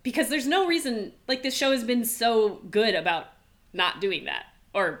something. Because there's no reason, like, this show has been so good about not doing that.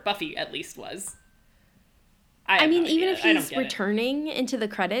 Or Buffy, at least, was. I mean, even if he's returning into the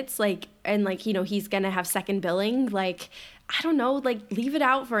credits, he's gonna have second billing, I don't know, leave it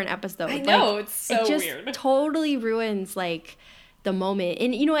out for an episode. I know, it's so weird. It just totally ruins, the moment.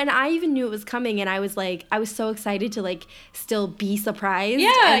 And, and I even knew it was coming, and I was so excited to, still be surprised.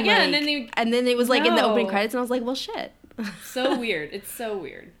 Yeah, and then it was, in the opening credits, and I was like, well, shit. So weird. It's so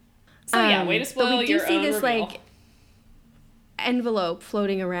weird. So, yeah, way to spoil your own reveal. But we do see this, envelope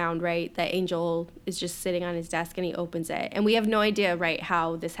floating around, right, that Angel is just sitting on his desk, and he opens it, and we have no idea, right,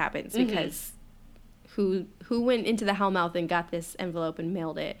 how this happens, because who went into the Hellmouth and got this envelope and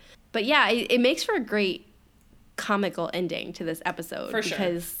mailed it. But yeah, it makes for a great comical ending to this episode, for sure,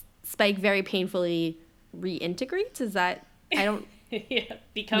 because Spike very painfully reintegrates. Is that, I don't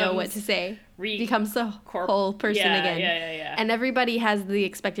know what to say, becomes the whole person again. Yeah. And everybody has the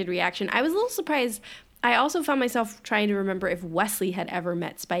expected reaction. I was a little surprised. I also found myself trying to remember if Wesley had ever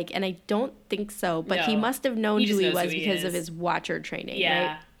met Spike, and I don't think so, but he must have known who he was because of his Watcher training,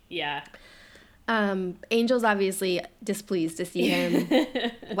 right? Yeah. Angel's obviously displeased to see him.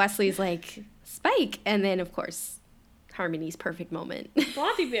 Wesley's like, Spike! And then, of course, Harmony's perfect moment.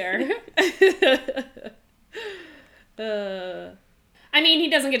 Blondie Bear. I mean, he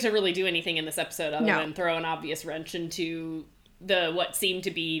doesn't get to really do anything in this episode other than throw an obvious wrench into what seemed to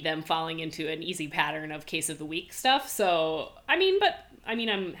be them falling into an easy pattern of case of the week stuff. So, I'm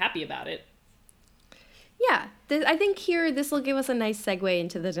happy about it. Yeah, I think this will give us a nice segue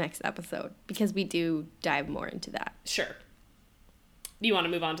into the next episode, because we do dive more into that. Sure. Do you want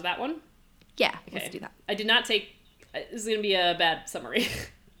to move on to that one? Yeah, okay. Let's do that. I did not take... This is going to be a bad summary,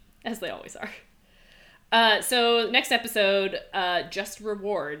 as they always are. So, next episode, Just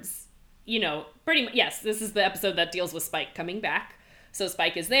Rewards. Pretty much, yes, this is the episode that deals with Spike coming back. So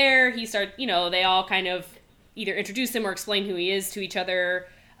Spike is there. They all kind of either introduce him or explain who he is to each other.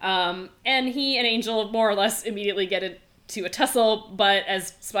 And he and Angel more or less immediately get into a tussle, but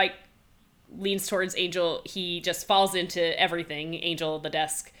as Spike leans towards Angel, he just falls into everything. Angel, the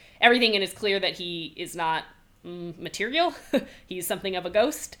desk, everything, and it's clear that he is not material. He's something of a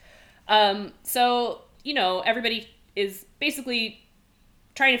ghost. So, everybody is basically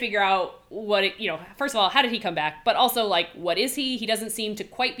trying to figure out first of all, how did he come back? But also, what is he? He doesn't seem to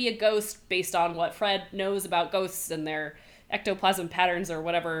quite be a ghost based on what Fred knows about ghosts and their ectoplasm patterns or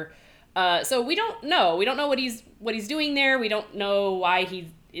whatever. So we don't know. We don't know what he's doing there. We don't know why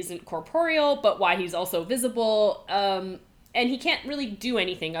he isn't corporeal, but why he's also visible. And he can't really do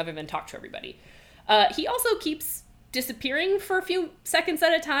anything other than talk to everybody. He also keeps disappearing for a few seconds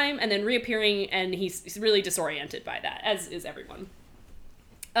at a time and then reappearing, and he's really disoriented by that, as is everyone.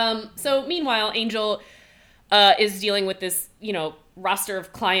 So meanwhile, Angel is dealing with this, roster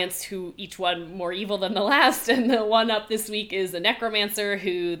of clients who each one more evil than the last, and the one up this week is a necromancer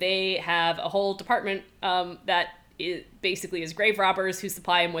who they have a whole department that basically is grave robbers who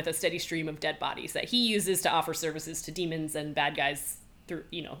supply him with a steady stream of dead bodies that he uses to offer services to demons and bad guys through,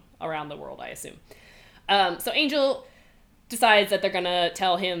 around the world, I assume. So Angel decides that they're gonna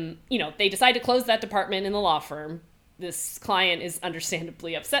tell him, they decide to close that department in the law firm. This client is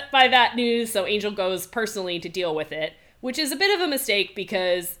understandably upset by that news, so Angel goes personally to deal with it, which is a bit of a mistake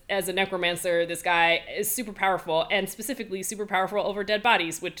because as a necromancer, this guy is super powerful, and specifically super powerful over dead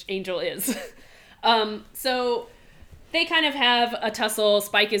bodies, which Angel is. So they kind of have a tussle.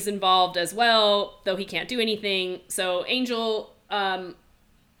 Spike is involved as well, though he can't do anything. So Angel,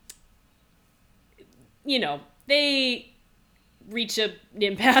 they reach an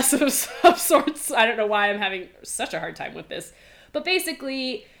impasse of sorts. I don't know why I'm having such a hard time with this. But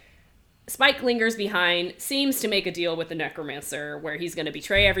basically, Spike lingers behind, seems to make a deal with the necromancer where he's going to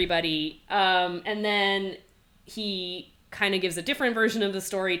betray everybody. And then he kind of gives a different version of the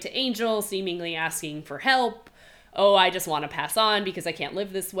story to Angel, seemingly asking for help. Oh, I just want to pass on because I can't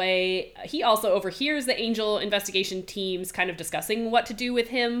live this way. He also overhears the Angel investigation teams kind of discussing what to do with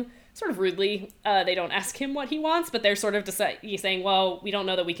him, sort of rudely. They don't ask him what he wants, but they're sort of saying, well, we don't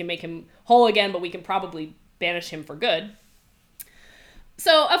know that we can make him whole again, but we can probably banish him for good.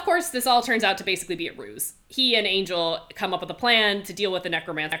 So, of course, this all turns out to basically be a ruse. He and Angel come up with a plan to deal with the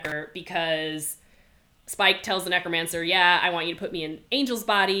necromancer because Spike tells the necromancer, yeah, I want you to put me in Angel's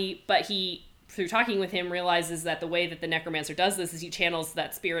body, but he, through talking with him, realizes that the way that the necromancer does this is he channels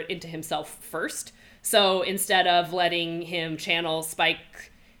that spirit into himself first. So instead of letting him channel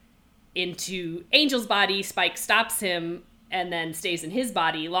Spike into Angel's body, Spike stops him and then stays in his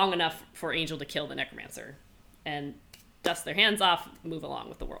body long enough for Angel to kill the necromancer and dust their hands off, move along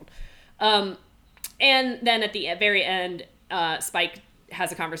with the world. And then at the very end, Spike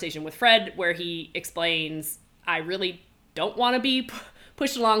has a conversation with Fred where he explains, I really don't want to be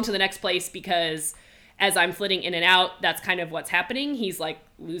pushed along to the next place because as I'm flitting in and out, that's kind of what's happening. He's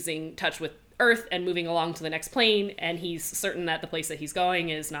losing touch with Earth and moving along to the next plane, and he's certain that the place that he's going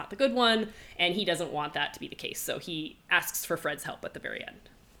is not the good one, and he doesn't want that to be the case. So he asks for Fred's help at the very end.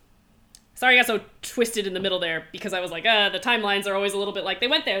 Sorry I got so twisted in the middle there because I was like, the timelines are always a little bit they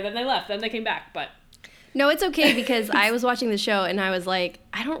went there, then they left, then they came back, but... No, it's okay because I was watching the show and I was like,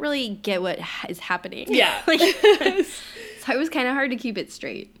 I don't really get what is happening. Yeah. So it was kind of hard to keep it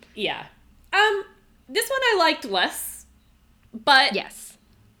straight. Yeah. This one I liked less, but... Yes.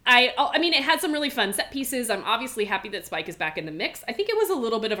 I mean, it had some really fun set pieces. I'm obviously happy that Spike is back in the mix. I think it was a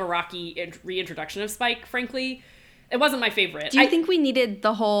little bit of a rocky reintroduction of Spike, frankly. It wasn't my favorite. Do you think we needed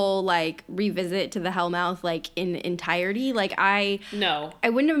the whole, revisit to the Hellmouth, in entirety? No. I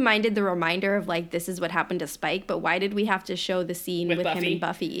wouldn't have minded the reminder of, this is what happened to Spike, but why did we have to show the scene with him and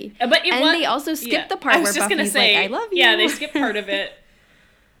Buffy? They also skipped the part where Buffy's I love you. Yeah, they skipped part of it.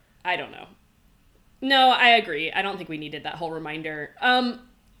 I don't know. No, I agree. I don't think we needed that whole reminder.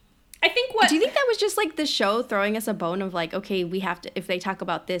 I think Do you think that was just, the show throwing us a bone of, okay, we have to, if they talk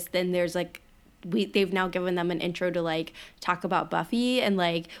about this, then there's, they've now given them an intro to talk about Buffy, and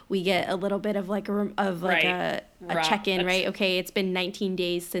we get a little bit of a check-in, right? Okay, it's been 19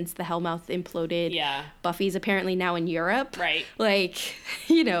 days since the Hellmouth imploded. Yeah. Buffy's apparently now in Europe. Right. I guess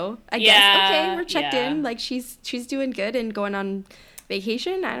okay, we're checked in. She's doing good and going on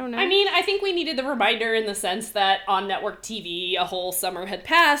vacation. I don't know. I mean, I think we needed the reminder in the sense that on network TV, a whole summer had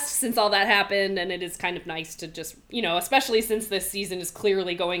passed since all that happened, and it is kind of nice to just, especially since this season is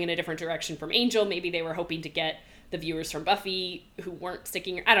clearly going in a different direction from Angel. Maybe they were hoping to get the viewers from Buffy who weren't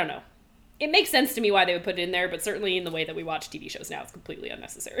sticking. I don't know. It makes sense to me why they would put it in there, but certainly in the way that we watch TV shows now, it's completely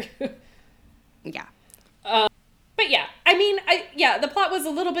unnecessary. Yeah. But yeah, I mean, the plot was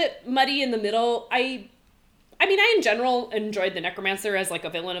a little bit muddy in the middle. I I mean, I in general enjoyed the Necromancer as like a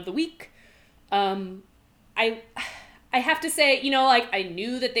villain of the week. I have to say, you know, like I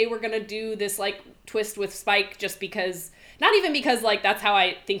knew that they were gonna do this like twist with Spike just because, not even because like that's how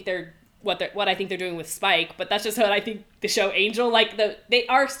I think they're what I think they're doing with Spike, but that's just what I think the show Angel, like they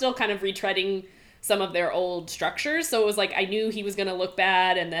are still kind of retreading some of their old structures. So it was like I knew he was gonna look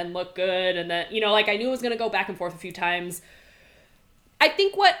bad and then look good, and then, you know, like I knew it was gonna go back and forth a few times. I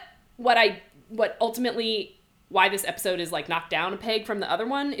think what ultimately why this episode is like knocked down a peg from the other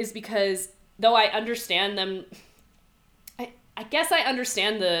one is because though I understand them, I guess I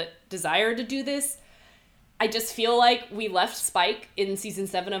understand the desire to do this, I just feel like we left Spike in season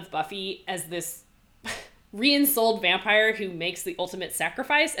 7 of Buffy as this re-ensouled vampire who makes the ultimate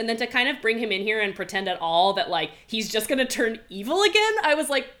sacrifice, and then to kind of bring him in here and pretend at all that like he's just gonna turn evil again, I was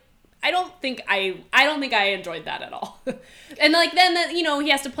like, I don't think I enjoyed that at all. And like then you know,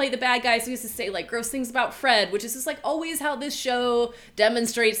 he has to play the bad guy, so he has to say like gross things about Fred, which is just like always how this show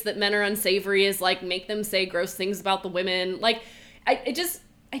demonstrates that men are unsavory, is like make them say gross things about the women. Like I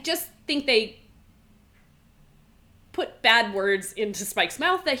just think they put bad words into Spike's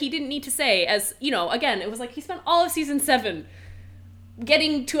mouth that he didn't need to say. As, you know, again, it was like he spent all of season 7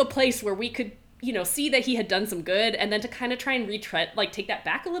 getting to a place where we could, you know, see that he had done some good, and then to kind of try and retread, like take that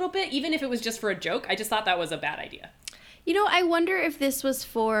back a little bit, even if it was just for a joke. I just thought that was a bad idea. You know, I wonder if this was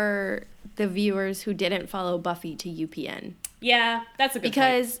for the viewers who didn't follow Buffy to UPN. Yeah, that's a good point.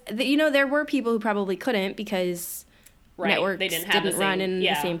 Because, you know, there were people who probably couldn't because networks didn't run in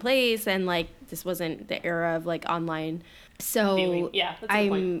the same place, and like this wasn't the era of like online. So viewing. Yeah, that's a good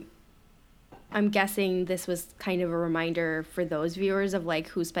point. I'm guessing this was kind of a reminder for those viewers of like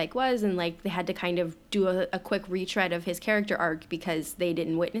who Spike was, and like they had to kind of do a quick retread of his character arc because they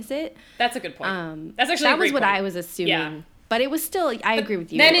didn't witness it. That's a good point. That's actually that was what I was assuming. Yeah. But it was still, I agree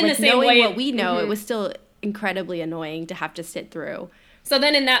with you. Then in like, the same knowing way, what we know, it was still incredibly annoying to have to sit through. So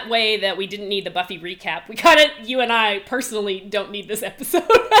then in that way that we didn't need the Buffy recap, we kind of, you and I personally don't need this episode.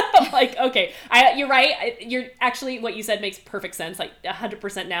 Like, okay, you're right. You're actually, what you said makes perfect sense. Like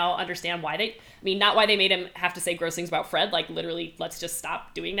 100% now understand why not why they made him have to say gross things about Fred. Like literally, let's just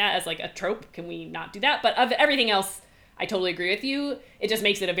stop doing that as like a trope. Can we not do that? But of everything else, I totally agree with you. It just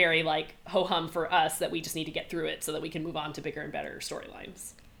makes it a very like ho-hum for us that we just need to get through it so that we can move on to bigger and better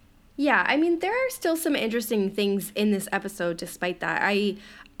storylines. Yeah, I mean, there are still some interesting things in this episode despite that. I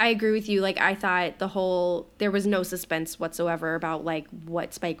agree with you. Like, I thought there was no suspense whatsoever about, like,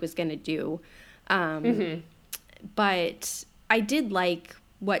 what Spike was going to do. But I did like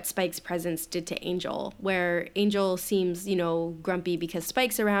what Spike's presence did to Angel, where Angel seems, you know, grumpy because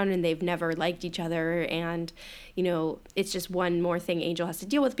Spike's around and they've never liked each other. And, you know, it's just one more thing Angel has to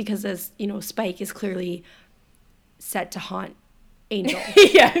deal with because, as, you know, Spike is clearly set to haunt Angel.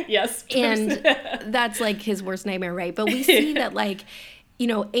 Yeah, yes. And that's like his worst nightmare, right? But we see that, like, you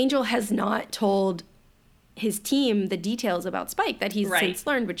know, Angel has not told his team the details about Spike that he's since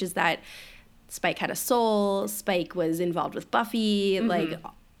learned, which is that Spike had a soul, Spike was involved with Buffy, like,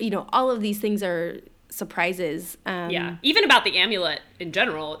 you know, all of these things are surprises. Yeah, even about the amulet in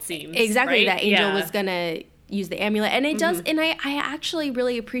general, it seems. Exactly, right? that Angel was going to use the amulet. And it does, and I actually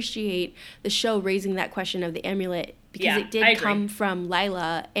really appreciate the show raising that question of the amulet because it did come from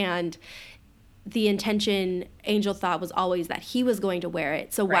Lila, and the intention Angel thought was always that he was going to wear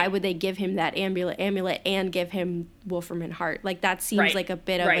it. So why would they give him that amulet and give him Wolfram Hart? Like, that seems like a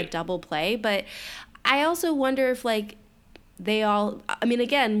bit of a double play. But I also wonder if, like, I mean,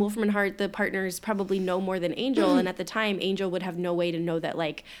 again, Wolfram and Hart, the partners, probably know more than Angel, and at the time, Angel would have no way to know that,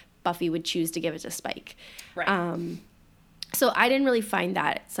 like, Buffy would choose to give it to Spike. Right. So I didn't really find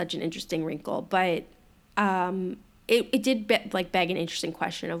that such an interesting wrinkle, but it did beg an interesting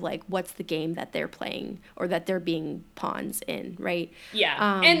question of, like, what's the game that they're playing or that they're being pawns in, right?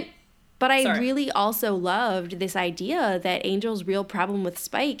 Yeah. But I really also loved this idea that Angel's real problem with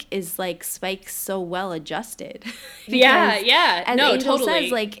Spike is, like, Spike's so well adjusted. Yeah. As no, Angel totally.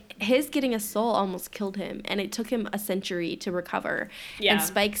 says, like, his getting a soul almost killed him, and it took him a century to recover. Yeah. And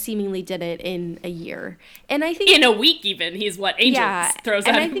Spike seemingly did it in a year. And I think in a week even, he's what Angel throws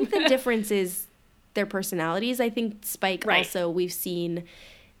at him. And I think the difference is their personalities. I think Spike also, we've seen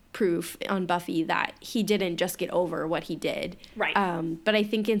proof on Buffy that he didn't just get over what he did. Right. But I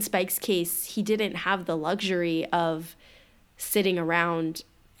think in Spike's case, he didn't have the luxury of sitting around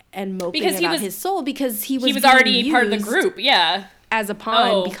and moping about his soul because he was already part of the group. Yeah. As a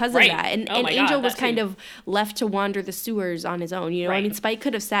pawn because of that. And Angel was kind of left to wander the sewers on his own. You know, I mean, Spike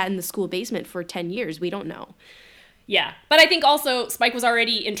could have sat in the school basement for 10 years. We don't know. Yeah, but I think also Spike was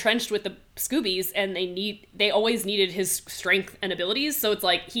already entrenched with the Scoobies, and they always needed his strength and abilities. So it's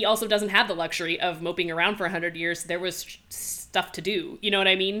like he also doesn't have the luxury of moping around for 100 years. There was stuff to do. You know what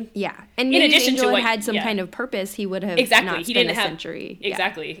I mean? Yeah, and maybe if Angel had some kind of purpose, he would have not spent a century.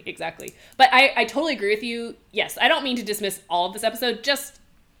 Exactly. But I totally agree with you. Yes, I don't mean to dismiss all of this episode. Just,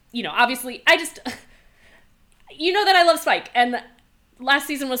 obviously, you know that I love Spike, and last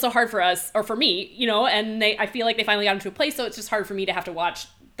season was so hard for us, or for me, and I feel like they finally got into a place, so it's just hard for me to have to watch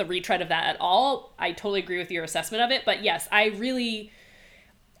the retread of that at all. I totally agree with your assessment of it, but yes, I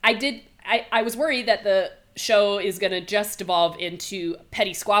was worried that the show is going to just devolve into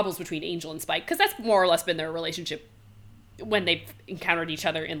petty squabbles between Angel and Spike, because that's more or less been their relationship when they've encountered each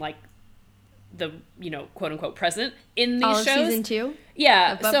other in, like, the, quote unquote present in these shows. Season 2?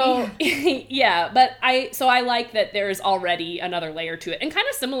 Yeah. So yeah, but I like that there's already another layer to it, and kind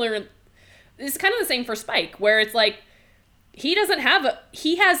of similar. It's kind of the same for Spike, where it's like he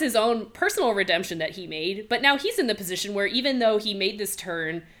has his own personal redemption that he made, but now he's in the position where even though he made this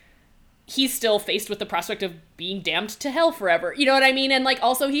turn, he's still faced with the prospect of being damned to hell forever. You know what I mean? And, like,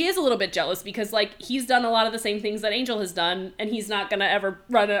 also he is a little bit jealous because, like, he's done a lot of the same things that Angel has done, and he's not gonna ever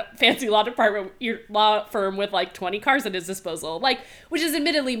run a fancy law firm with, like, 20 cars at his disposal. Like, which is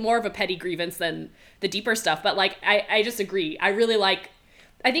admittedly more of a petty grievance than the deeper stuff. But, like, I just agree. I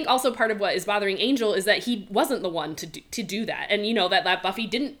think also part of what is bothering Angel is that he wasn't the one to do that. And, that Buffy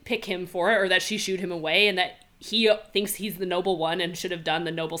didn't pick him for it, or that she shooed him away, and that he thinks he's the noble one and should have done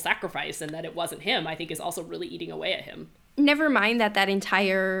the noble sacrifice, and that it wasn't him, I think is also really eating away at him. Never mind that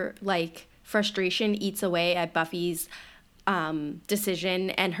entire, like, frustration eats away at Buffy's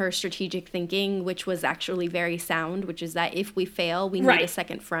decision and her strategic thinking, which was actually very sound, which is that if we fail, we need a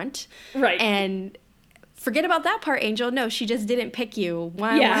second front. Right. And forget about that part, Angel. No, she just didn't pick you.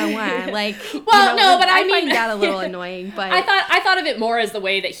 Why? Like, well, no, but I find that a little annoying. But I thought of it more as the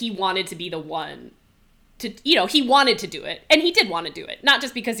way that he wanted to be the one. He wanted to do it, and he did want to do it. Not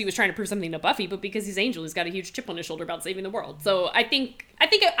just because he was trying to prove something to Buffy, but because he's Angel. He's got a huge chip on his shoulder about saving the world. So I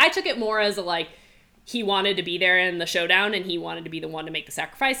took it more as he wanted to be there in the showdown, and he wanted to be the one to make the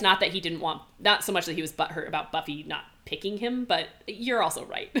sacrifice. Not that he didn't want, not so much that he was butthurt about Buffy not picking him, but you're also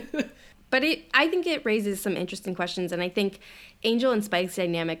right. But I think it raises some interesting questions, and I think Angel and Spike's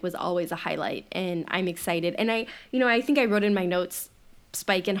dynamic was always a highlight, and I'm excited. And I think I wrote in my notes,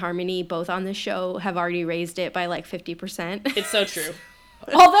 Spike and Harmony, both on the show, have already raised it by like 50%. It's so true.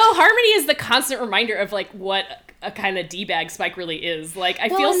 Although Harmony is the constant reminder of, like, what a kind of D-bag Spike really is. Like, I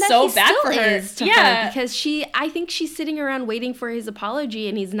feel so bad for her. Yeah. Because I think she's sitting around waiting for his apology,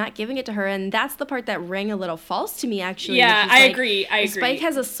 and he's not giving it to her. And that's the part that rang a little false to me, actually. Yeah, I agree. Spike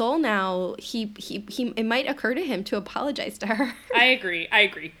has a soul now. It might occur to him to apologize to her. I agree.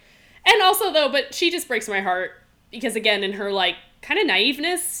 And also, though, but she just breaks my heart because, again, in her, like, kind of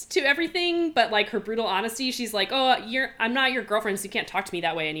naiveness to everything, but, like, her brutal honesty, she's like, oh, I'm not your girlfriend, so you can't talk to me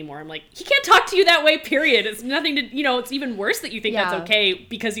that way anymore. I'm like, he can't talk to you that way, period. It's nothing to, it's even worse that you think that's okay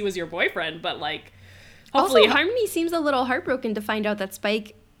because he was your boyfriend, but, like, hopefully. Also, Harmony seems a little heartbroken to find out that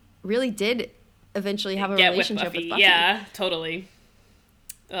Spike really did eventually have a relationship with Buffy. Yeah, totally.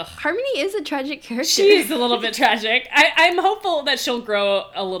 Ugh. Harmony is a tragic character. She is a little bit tragic. I'm hopeful that she'll grow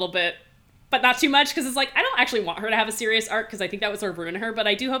a little bit, but not too much, because it's like, I don't actually want her to have a serious arc, because I think that would sort of ruin her, but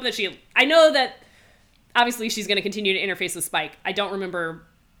I do hope that I know that, obviously, she's going to continue to interface with Spike. I don't remember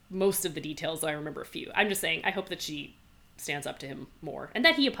most of the details, though I remember a few. I'm just saying, I hope that she stands up to him more, and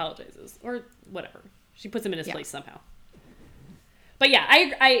that he apologizes, or whatever. She puts him in his place somehow. But yeah,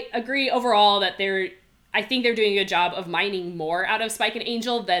 I agree overall that I think they're doing a good job of mining more out of Spike and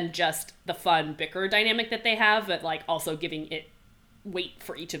Angel than just the fun bicker dynamic that they have, but, like, also giving it weight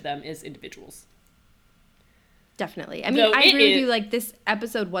for each of them as individuals. Definitely. I mean, I agree with you, like, this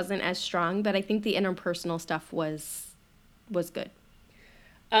episode wasn't as strong, but I think the interpersonal stuff was good.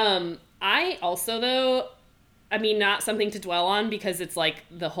 I also, though, I mean, not something to dwell on, because it's like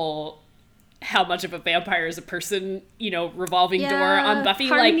the whole how much of a vampire is a person, revolving door on Buffy.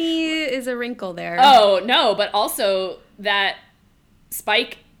 Harmony is a wrinkle there. Oh, no, but also that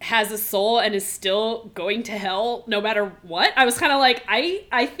Spike has a soul and is still going to hell no matter what. I was kind of like,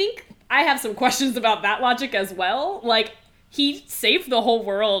 I think I have some questions about that logic as well. Like, he saved the whole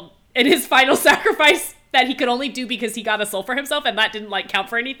world in his final sacrifice that he could only do because he got a soul for himself, and that didn't, like, count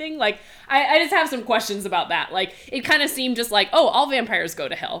for anything. Like, I just have some questions about that. Like, it kind of seemed just like, oh, all vampires go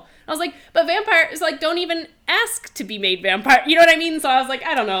to hell. I was like, but vampires, like, don't even ask to be made vampire. You know what I mean? So I was like,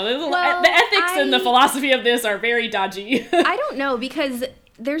 I don't know. The ethics and the philosophy of this are very dodgy. I don't know, because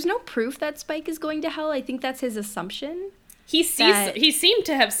there's no proof that Spike is going to hell. I think that's his assumption. He seemed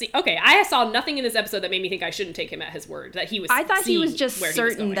to have seen. Okay, I saw nothing in this episode that made me think I shouldn't take him at his word that he was. I thought he was just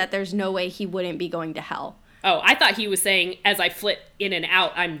certain was that there's no way he wouldn't be going to hell. Oh, I thought he was saying, as I flit in and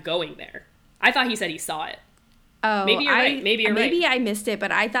out, I'm going there. I thought he said he saw it. Oh, maybe you're right. Maybe you're right. Maybe I missed it,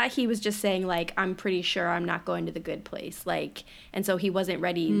 but I thought he was just saying, like, I'm pretty sure I'm not going to the good place. Like, and so he wasn't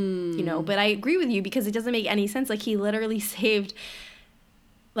ready, you know. But I agree with you because it doesn't make any sense. Like, he literally saved,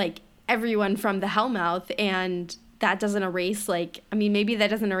 like, everyone from the Hellmouth, and that doesn't erase, like, I mean, maybe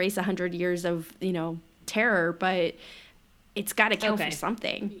that doesn't erase 100 years of, you know, terror, but it's got to count for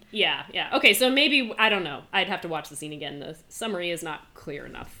something. Yeah. Okay, so maybe, I don't know. I'd have to watch the scene again. The summary is not clear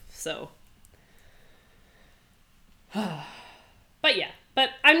enough, so. But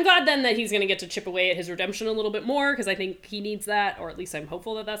I'm glad then that he's going to get to chip away at his redemption a little bit more, because I think he needs that, or at least I'm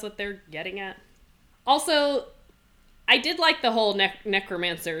hopeful that that's what they're getting at. Also, I did like the whole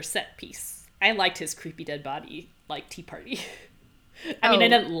necromancer set piece. I liked his creepy dead body, like, tea party. I mean, I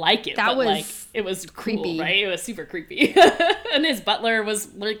didn't like it, but, like, it was creepy, cool, right? It was super creepy. And his butler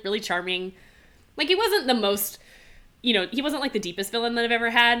was, like, really charming. Like, he wasn't the most, you know, he wasn't, like, the deepest villain that I've ever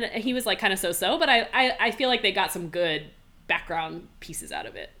had. He was, like, kind of so-so, but I feel like they got some good background pieces out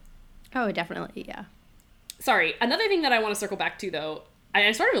of it. Oh, definitely, yeah. Sorry, another thing that I want to circle back to, though,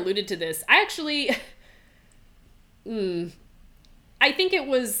 I sort of alluded to this. I actually, I think it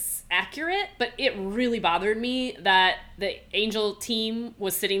was accurate, but it really bothered me that the Angel team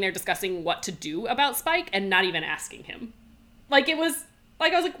was sitting there discussing what to do about Spike and not even asking him. Like, it was,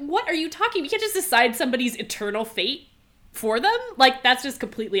 like, I was like, what are you talking? You can't just decide somebody's eternal fate for them? Like, that's just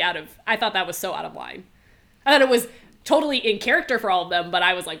completely I thought that was so out of line. I thought it was totally in character for all of them, but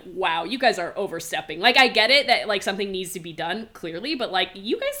I was like, wow, you guys are overstepping. Like, I get it that, like, something needs to be done, clearly, but, like,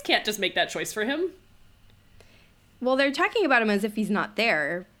 you guys can't just make that choice for him. Well, they're talking about him as if he's not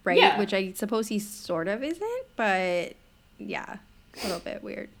there, right? Yeah. Which I suppose he sort of isn't, but yeah, a little bit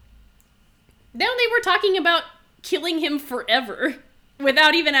weird. Now they were talking about killing him forever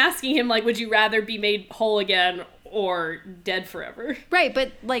without even asking him, like, would you rather be made whole again or dead forever? Right,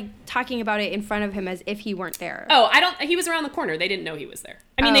 but, like, talking about it in front of him as if he weren't there. Oh, he was around the corner. They didn't know he was there.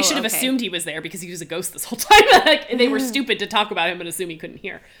 I mean, they should have assumed he was there because he was a ghost this whole time. Like, they were stupid to talk about him and assume he couldn't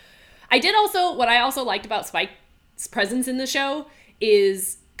hear. What I also liked about Spike's presence in the show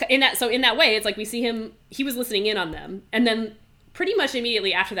is in that way, it's like we see him, he was listening in on them, and then pretty much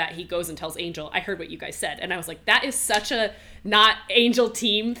immediately after that he goes and tells Angel, I heard what you guys said. And I was like, that is such a not Angel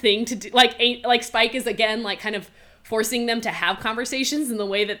team thing to do. Like Spike is again like kind of forcing them to have conversations in the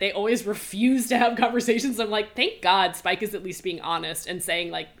way that they always refuse to have conversations. I'm like, thank God Spike is at least being honest and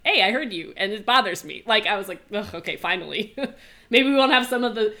saying, like, hey, I heard you and it bothers me. Like, I was like, ugh, okay, finally. Maybe we won't have some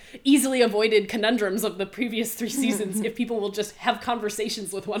of the easily avoided conundrums of the previous 3 seasons if people will just have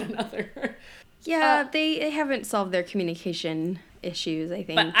conversations with one another. Yeah, they haven't solved their communication issues, I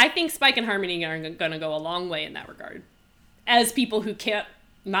think. But I think Spike and Harmony are going to go a long way in that regard, as people who can't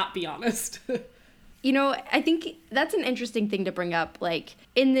not be honest. You know, I think that's an interesting thing to bring up, like,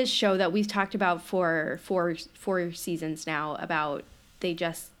 in this show that we've talked about for four seasons now, about they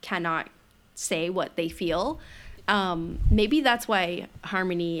just cannot say what they feel. Maybe that's why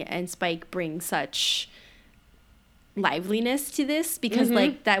Harmony and Spike bring such liveliness to this, because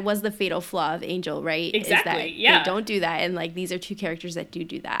like that was the fatal flaw of Angel, right? Exactly. Is that yeah. They don't do that, and like these are 2 characters that do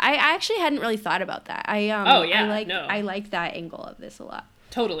that. I actually hadn't really thought about that. I like that angle of this a lot.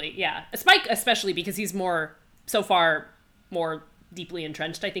 Totally, yeah. Spike especially because he's so far more deeply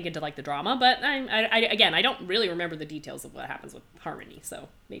entrenched, I think, into like the drama. But I don't really remember the details of what happens with Harmony, so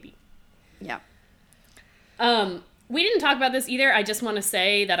maybe. Yeah. We didn't talk about this either. I just want to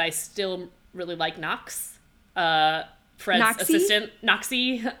say that I still really like Nox, Fred's assistant,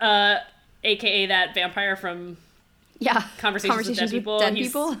 Noxie, aka that vampire from Conversations with Dead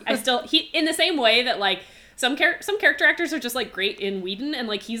People. In the same way that like some character actors are just like great in Whedon, and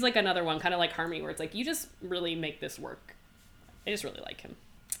like he's like another one, kind of like Harmony, where it's like you just really make this work. I just really like him.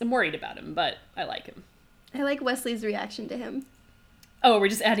 I'm worried about him, but I like him. I like Wesley's reaction to him. Oh, we're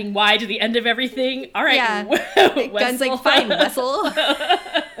just adding Y to the end of everything? All right. Yeah. Gun's like, fine, Wessel.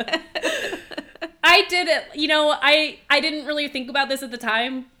 I did it. You know, I didn't really think about this at the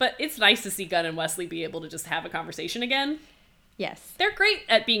time, but it's nice to see Gunn and Wesley be able to just have a conversation again. Yes. They're great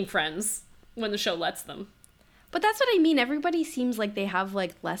at being friends when the show lets them. But that's what I mean. Everybody seems like they have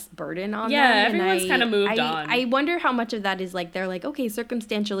like less burden on them. Yeah, everyone's kind of moved on. I wonder how much of that is like they're like, okay,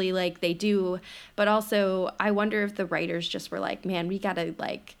 circumstantially like they do, but also I wonder if the writers just were like, man, we gotta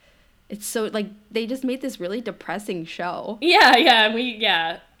like, it's so like they just made this really depressing show.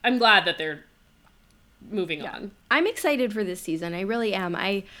 Yeah. I'm glad that they're moving on. I'm excited for this season. I really am.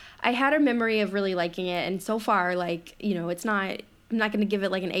 I had a memory of really liking it, and so far, like, you know, it's not. I'm not going to give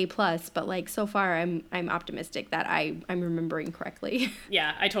it like an A+, but like so far, I'm optimistic that I'm remembering correctly.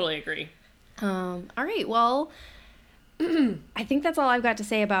 Yeah, I totally agree. All right. Well, I think that's all I've got to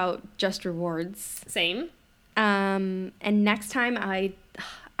say about Just Rewards. Same. And next time I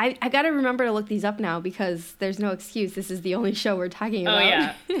got to remember to look these up now because there's no excuse. This is the only show we're talking about.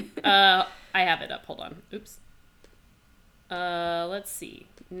 Oh, yeah. I have it up. Hold on. Oops. Let's see.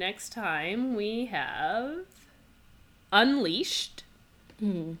 Next time we have Unleashed.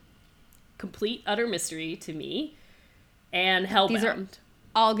 Complete Utter Mystery to me. And Hellbound. These are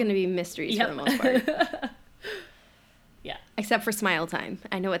all going to be mysteries for the most part. Yeah. Except for Smile Time.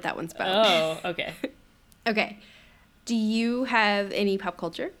 I know what that one's about. Oh, okay. Okay. Do you have any pop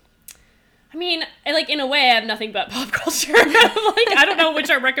culture? I mean, like, in a way, I have nothing but pop culture. Like, I don't know which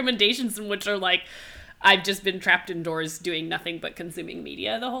are recommendations and which are, like, I've just been trapped indoors doing nothing but consuming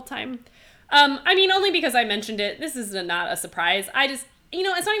media the whole time. I mean, only because I mentioned it. This is not a surprise. I just, you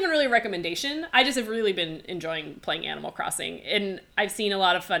know, it's not even really a recommendation. I just have really been enjoying playing Animal Crossing. And I've seen a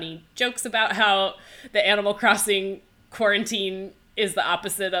lot of funny jokes about how the Animal Crossing quarantine is the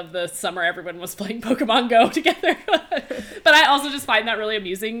opposite of the summer everyone was playing Pokemon Go together. But I also just find that really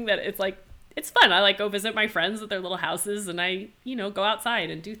amusing that it's like, it's fun. I like go visit my friends at their little houses and I, you know, go outside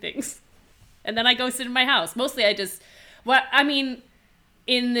and do things. And then I go sit in my house. Mostly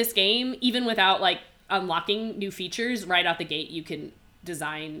in this game, even without like unlocking new features right out the gate, you can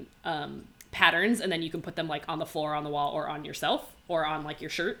design patterns and then you can put them like on the floor, on the wall, or on yourself or on like your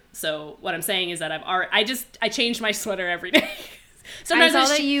shirt. So what I'm saying is that I change my sweater every day. Sometimes I saw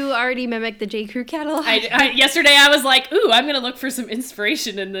that you already mimicked the J. Crew catalog. Yesterday I was like, ooh, I'm going to look for some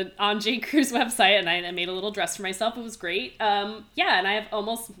inspiration on J. Crew's website, and I made a little dress for myself. It was great. And I have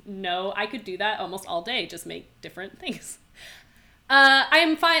I could do that almost all day, just make different things. I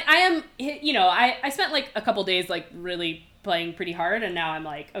am fine. I am, you know, I spent like a couple days like really playing pretty hard, and now I'm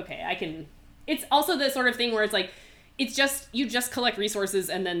like, okay, I can. It's also the sort of thing where it's like, it's just, you just collect resources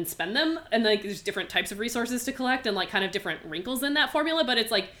and then spend them. And like, there's different types of resources to collect and like kind of different wrinkles in that formula. But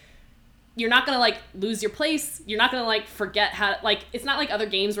it's like, you're not going to like lose your place. You're not going to like forget how, like, it's not like other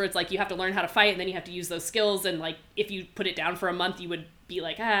games where it's like, you have to learn how to fight and then you have to use those skills. And like, if you put it down for a month, you would be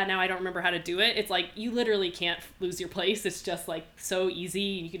like, now I don't remember how to do it. It's like, you literally can't lose your place. It's just like so easy.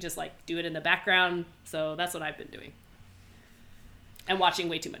 You can just like do it in the background. So that's what I've been doing. And watching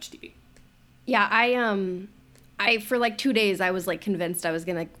way too much TV. Yeah, I for like 2 days, I was like convinced I was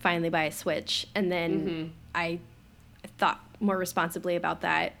going to finally buy a Switch. And then I thought more responsibly about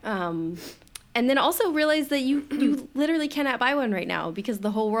that. And then also realized that you literally cannot buy one right now because the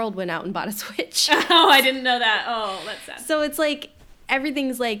whole world went out and bought a Switch. Oh, I didn't know that. Oh, that's sad. So it's like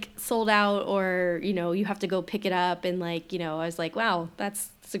everything's like sold out, or, you know, you have to go pick it up. And like, you know, I was like, wow, that's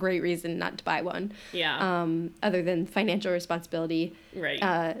a great reason not to buy one. Yeah. Other than financial responsibility.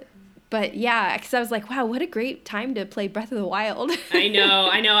 Right. But yeah, because I was like, wow, what a great time to play Breath of the Wild. I know.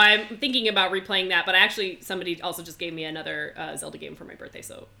 I'm thinking about replaying that, but actually somebody also just gave me another Zelda game for my birthday,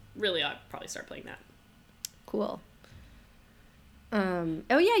 so really I'll probably start playing that. Cool. Oh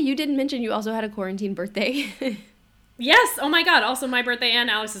yeah, you didn't mention you also had a quarantine birthday. Yes, oh my god, also my birthday and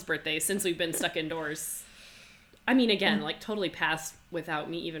Alex's birthday, since we've been stuck indoors. I mean, again, like totally passed without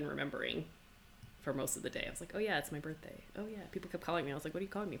me even remembering. For most of the day, I was like, oh yeah, it's my birthday. Oh yeah, people kept calling me. I was like, what are you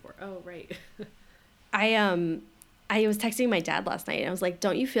calling me for? Oh, right. I was texting my dad last night and I was like,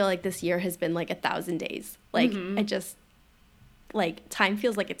 don't you feel like this year has been like 1,000 days? Like, I just, like, time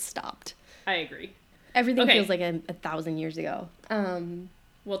feels like it's stopped. I agree. Everything feels like 1,000 years ago.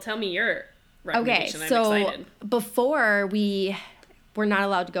 Well, tell me your recommendation. Okay, so I'm excited. Before we were not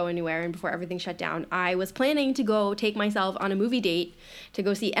allowed to go anywhere and before everything shut down, I was planning to go take myself on a movie date to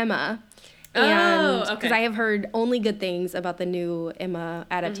go see Emma. And because I have heard only good things about the new Emma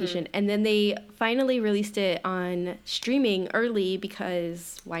adaptation. And then they finally released it on streaming early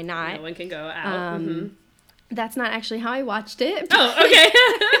because why not? No one can go out. That's not actually how I watched it. Oh, okay.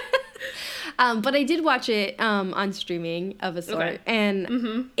 But I did watch it on streaming of a sort. Okay.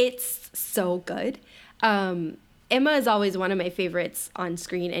 And it's so good. Emma is always one of my favorites on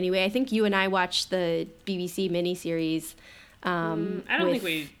screen anyway. I think you and I watched the BBC miniseries. I don't think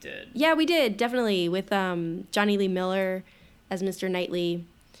we did. Yeah, we did, definitely, with Johnny Lee Miller as Mr. Knightley.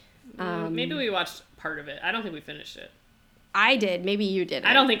 Maybe we watched part of it. I don't think we finished it. I did. Maybe you did.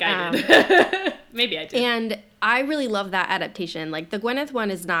 I don't think I did. Maybe I did. And I really love that adaptation. Like, the Gwyneth one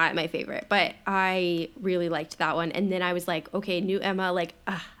is not my favorite, but I really liked that one. And then I was like, okay, new Emma, like,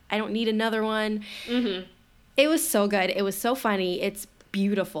 I don't need another one. It was so good. It was so funny. It's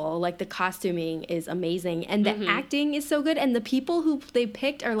beautiful. Like, the costuming is amazing, and the acting is so good, and the people who they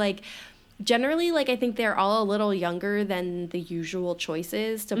picked are, like, generally, like, I think they're all a little younger than the usual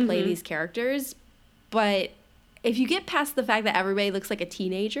choices to play these characters, but if you get past the fact that everybody looks like a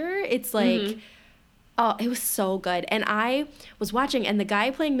teenager, it's like, oh, it was so good. And I was watching, and the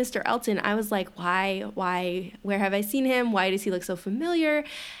guy playing Mr. Elton, I was like, why, where have I seen him? Why does he look so familiar?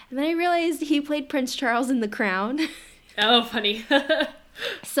 And then I realized he played Prince Charles in The Crown. Oh, funny.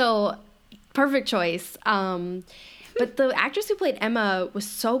 So, perfect choice. But the actress who played Emma was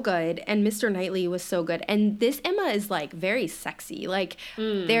so good, and Mr. Knightley was so good. And this Emma is, like, very sexy. Like,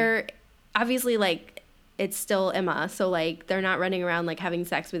 they're obviously, like, it's still Emma, so, like, they're not running around, like, having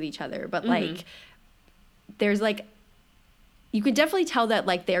sex with each other. But, like, there's, like, you can definitely tell that,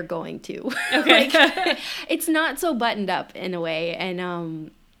 like, they're going to. Okay. Like, it's not so buttoned up in a way.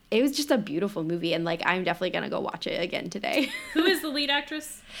 And it was just a beautiful movie. And, like, I'm definitely going to go watch it again today. Who is the lead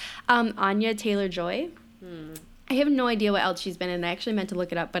actress? Anya Taylor-Joy. I have no idea what else she's been in. I actually meant to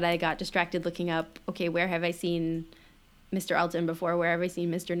look it up, but I got distracted looking up, okay, where have I seen Mr. Elton before? Where have I seen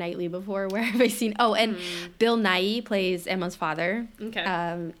Mr. Knightley before? Where have I seen... Oh, and Bill Nighy plays Emma's father.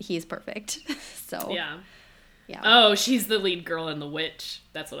 Okay. He's perfect. So... Yeah. Yeah. Oh, she's the lead girl in The Witch.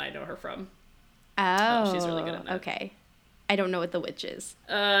 That's what I know her from. Oh. She's really good at that. Okay. I don't know what The Witch is.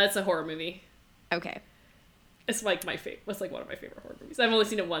 It's a horror movie. Okay. It's like it's like one of my favorite horror movies. I've only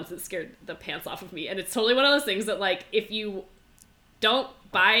seen it once. It scared the pants off of me. And it's totally one of those things that, like, if you don't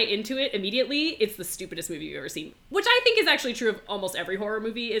buy into it immediately, it's the stupidest movie you've ever seen. Which I think is actually true of almost every horror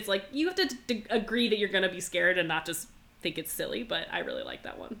movie. It's like, you have to agree that you're going to be scared and not just think it's silly. But I really like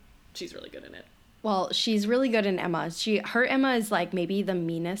that one. She's really good in it. Well, she's really good in Emma. Her Emma is, like, maybe the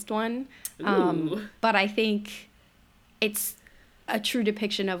meanest one. Ooh. But I think it's a true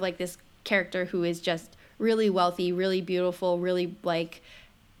depiction of, like, this character who is just really wealthy, really beautiful, really, like,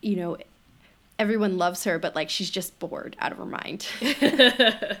 you know, everyone loves her, but, like, she's just bored out of her mind.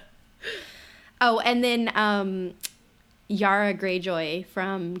 Oh, and then Yara Greyjoy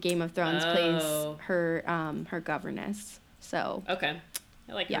from Game of Thrones plays her governess. So okay,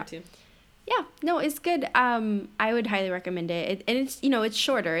 I like her too. Yeah, no, it's good. I would highly recommend it. And it's, you know, it's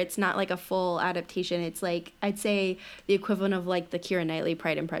shorter. It's not like a full adaptation. It's like, I'd say the equivalent of, like, the Keira Knightley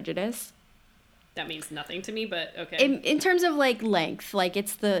Pride and Prejudice. That means nothing to me, but okay. In terms of, like, length, like,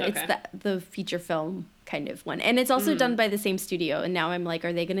 it's the feature film kind of one. And it's also done by the same studio. And now I'm like,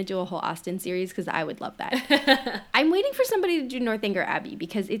 are they going to do a whole Austen series? Because I would love that. I'm waiting for somebody to do Northanger Abbey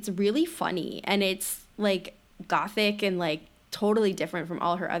because it's really funny. And it's, like, gothic and, like, totally different from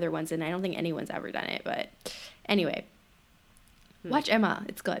all her other ones, and I don't think anyone's ever done it. But anyway, watch Emma.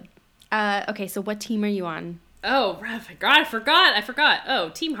 It's good. Okay, so what team are you on? Oh, I forgot.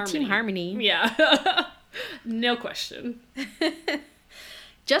 Oh, Team Harmony. Team Harmony. Yeah. No question.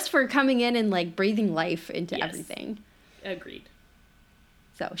 Just for coming in and, like, breathing life into everything. Agreed.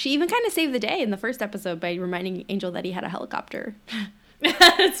 So she even kind of saved the day in the first episode by reminding Angel that he had a helicopter.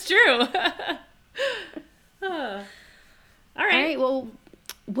 It's true. All right. Well,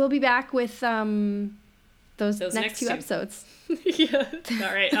 we'll be back with those next two episodes. Yeah.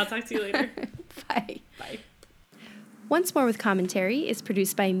 All right. I'll talk to you later. Bye. Bye. Once More with Commentary is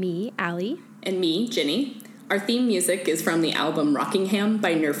produced by me, Allie. And me, Ginny. Our theme music is from the album Rockingham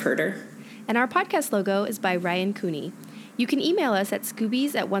by Nerf Herder. And our podcast logo is by Ryan Cooney. You can email us at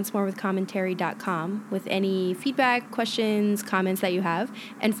scoobies@oncemorewithcommentary.com with any feedback, questions, comments that you have,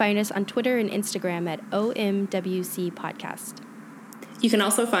 and find us on Twitter and Instagram at OMWC Podcast. You can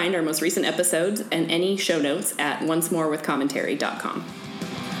also find our most recent episodes and any show notes at oncemorewithcommentary.com.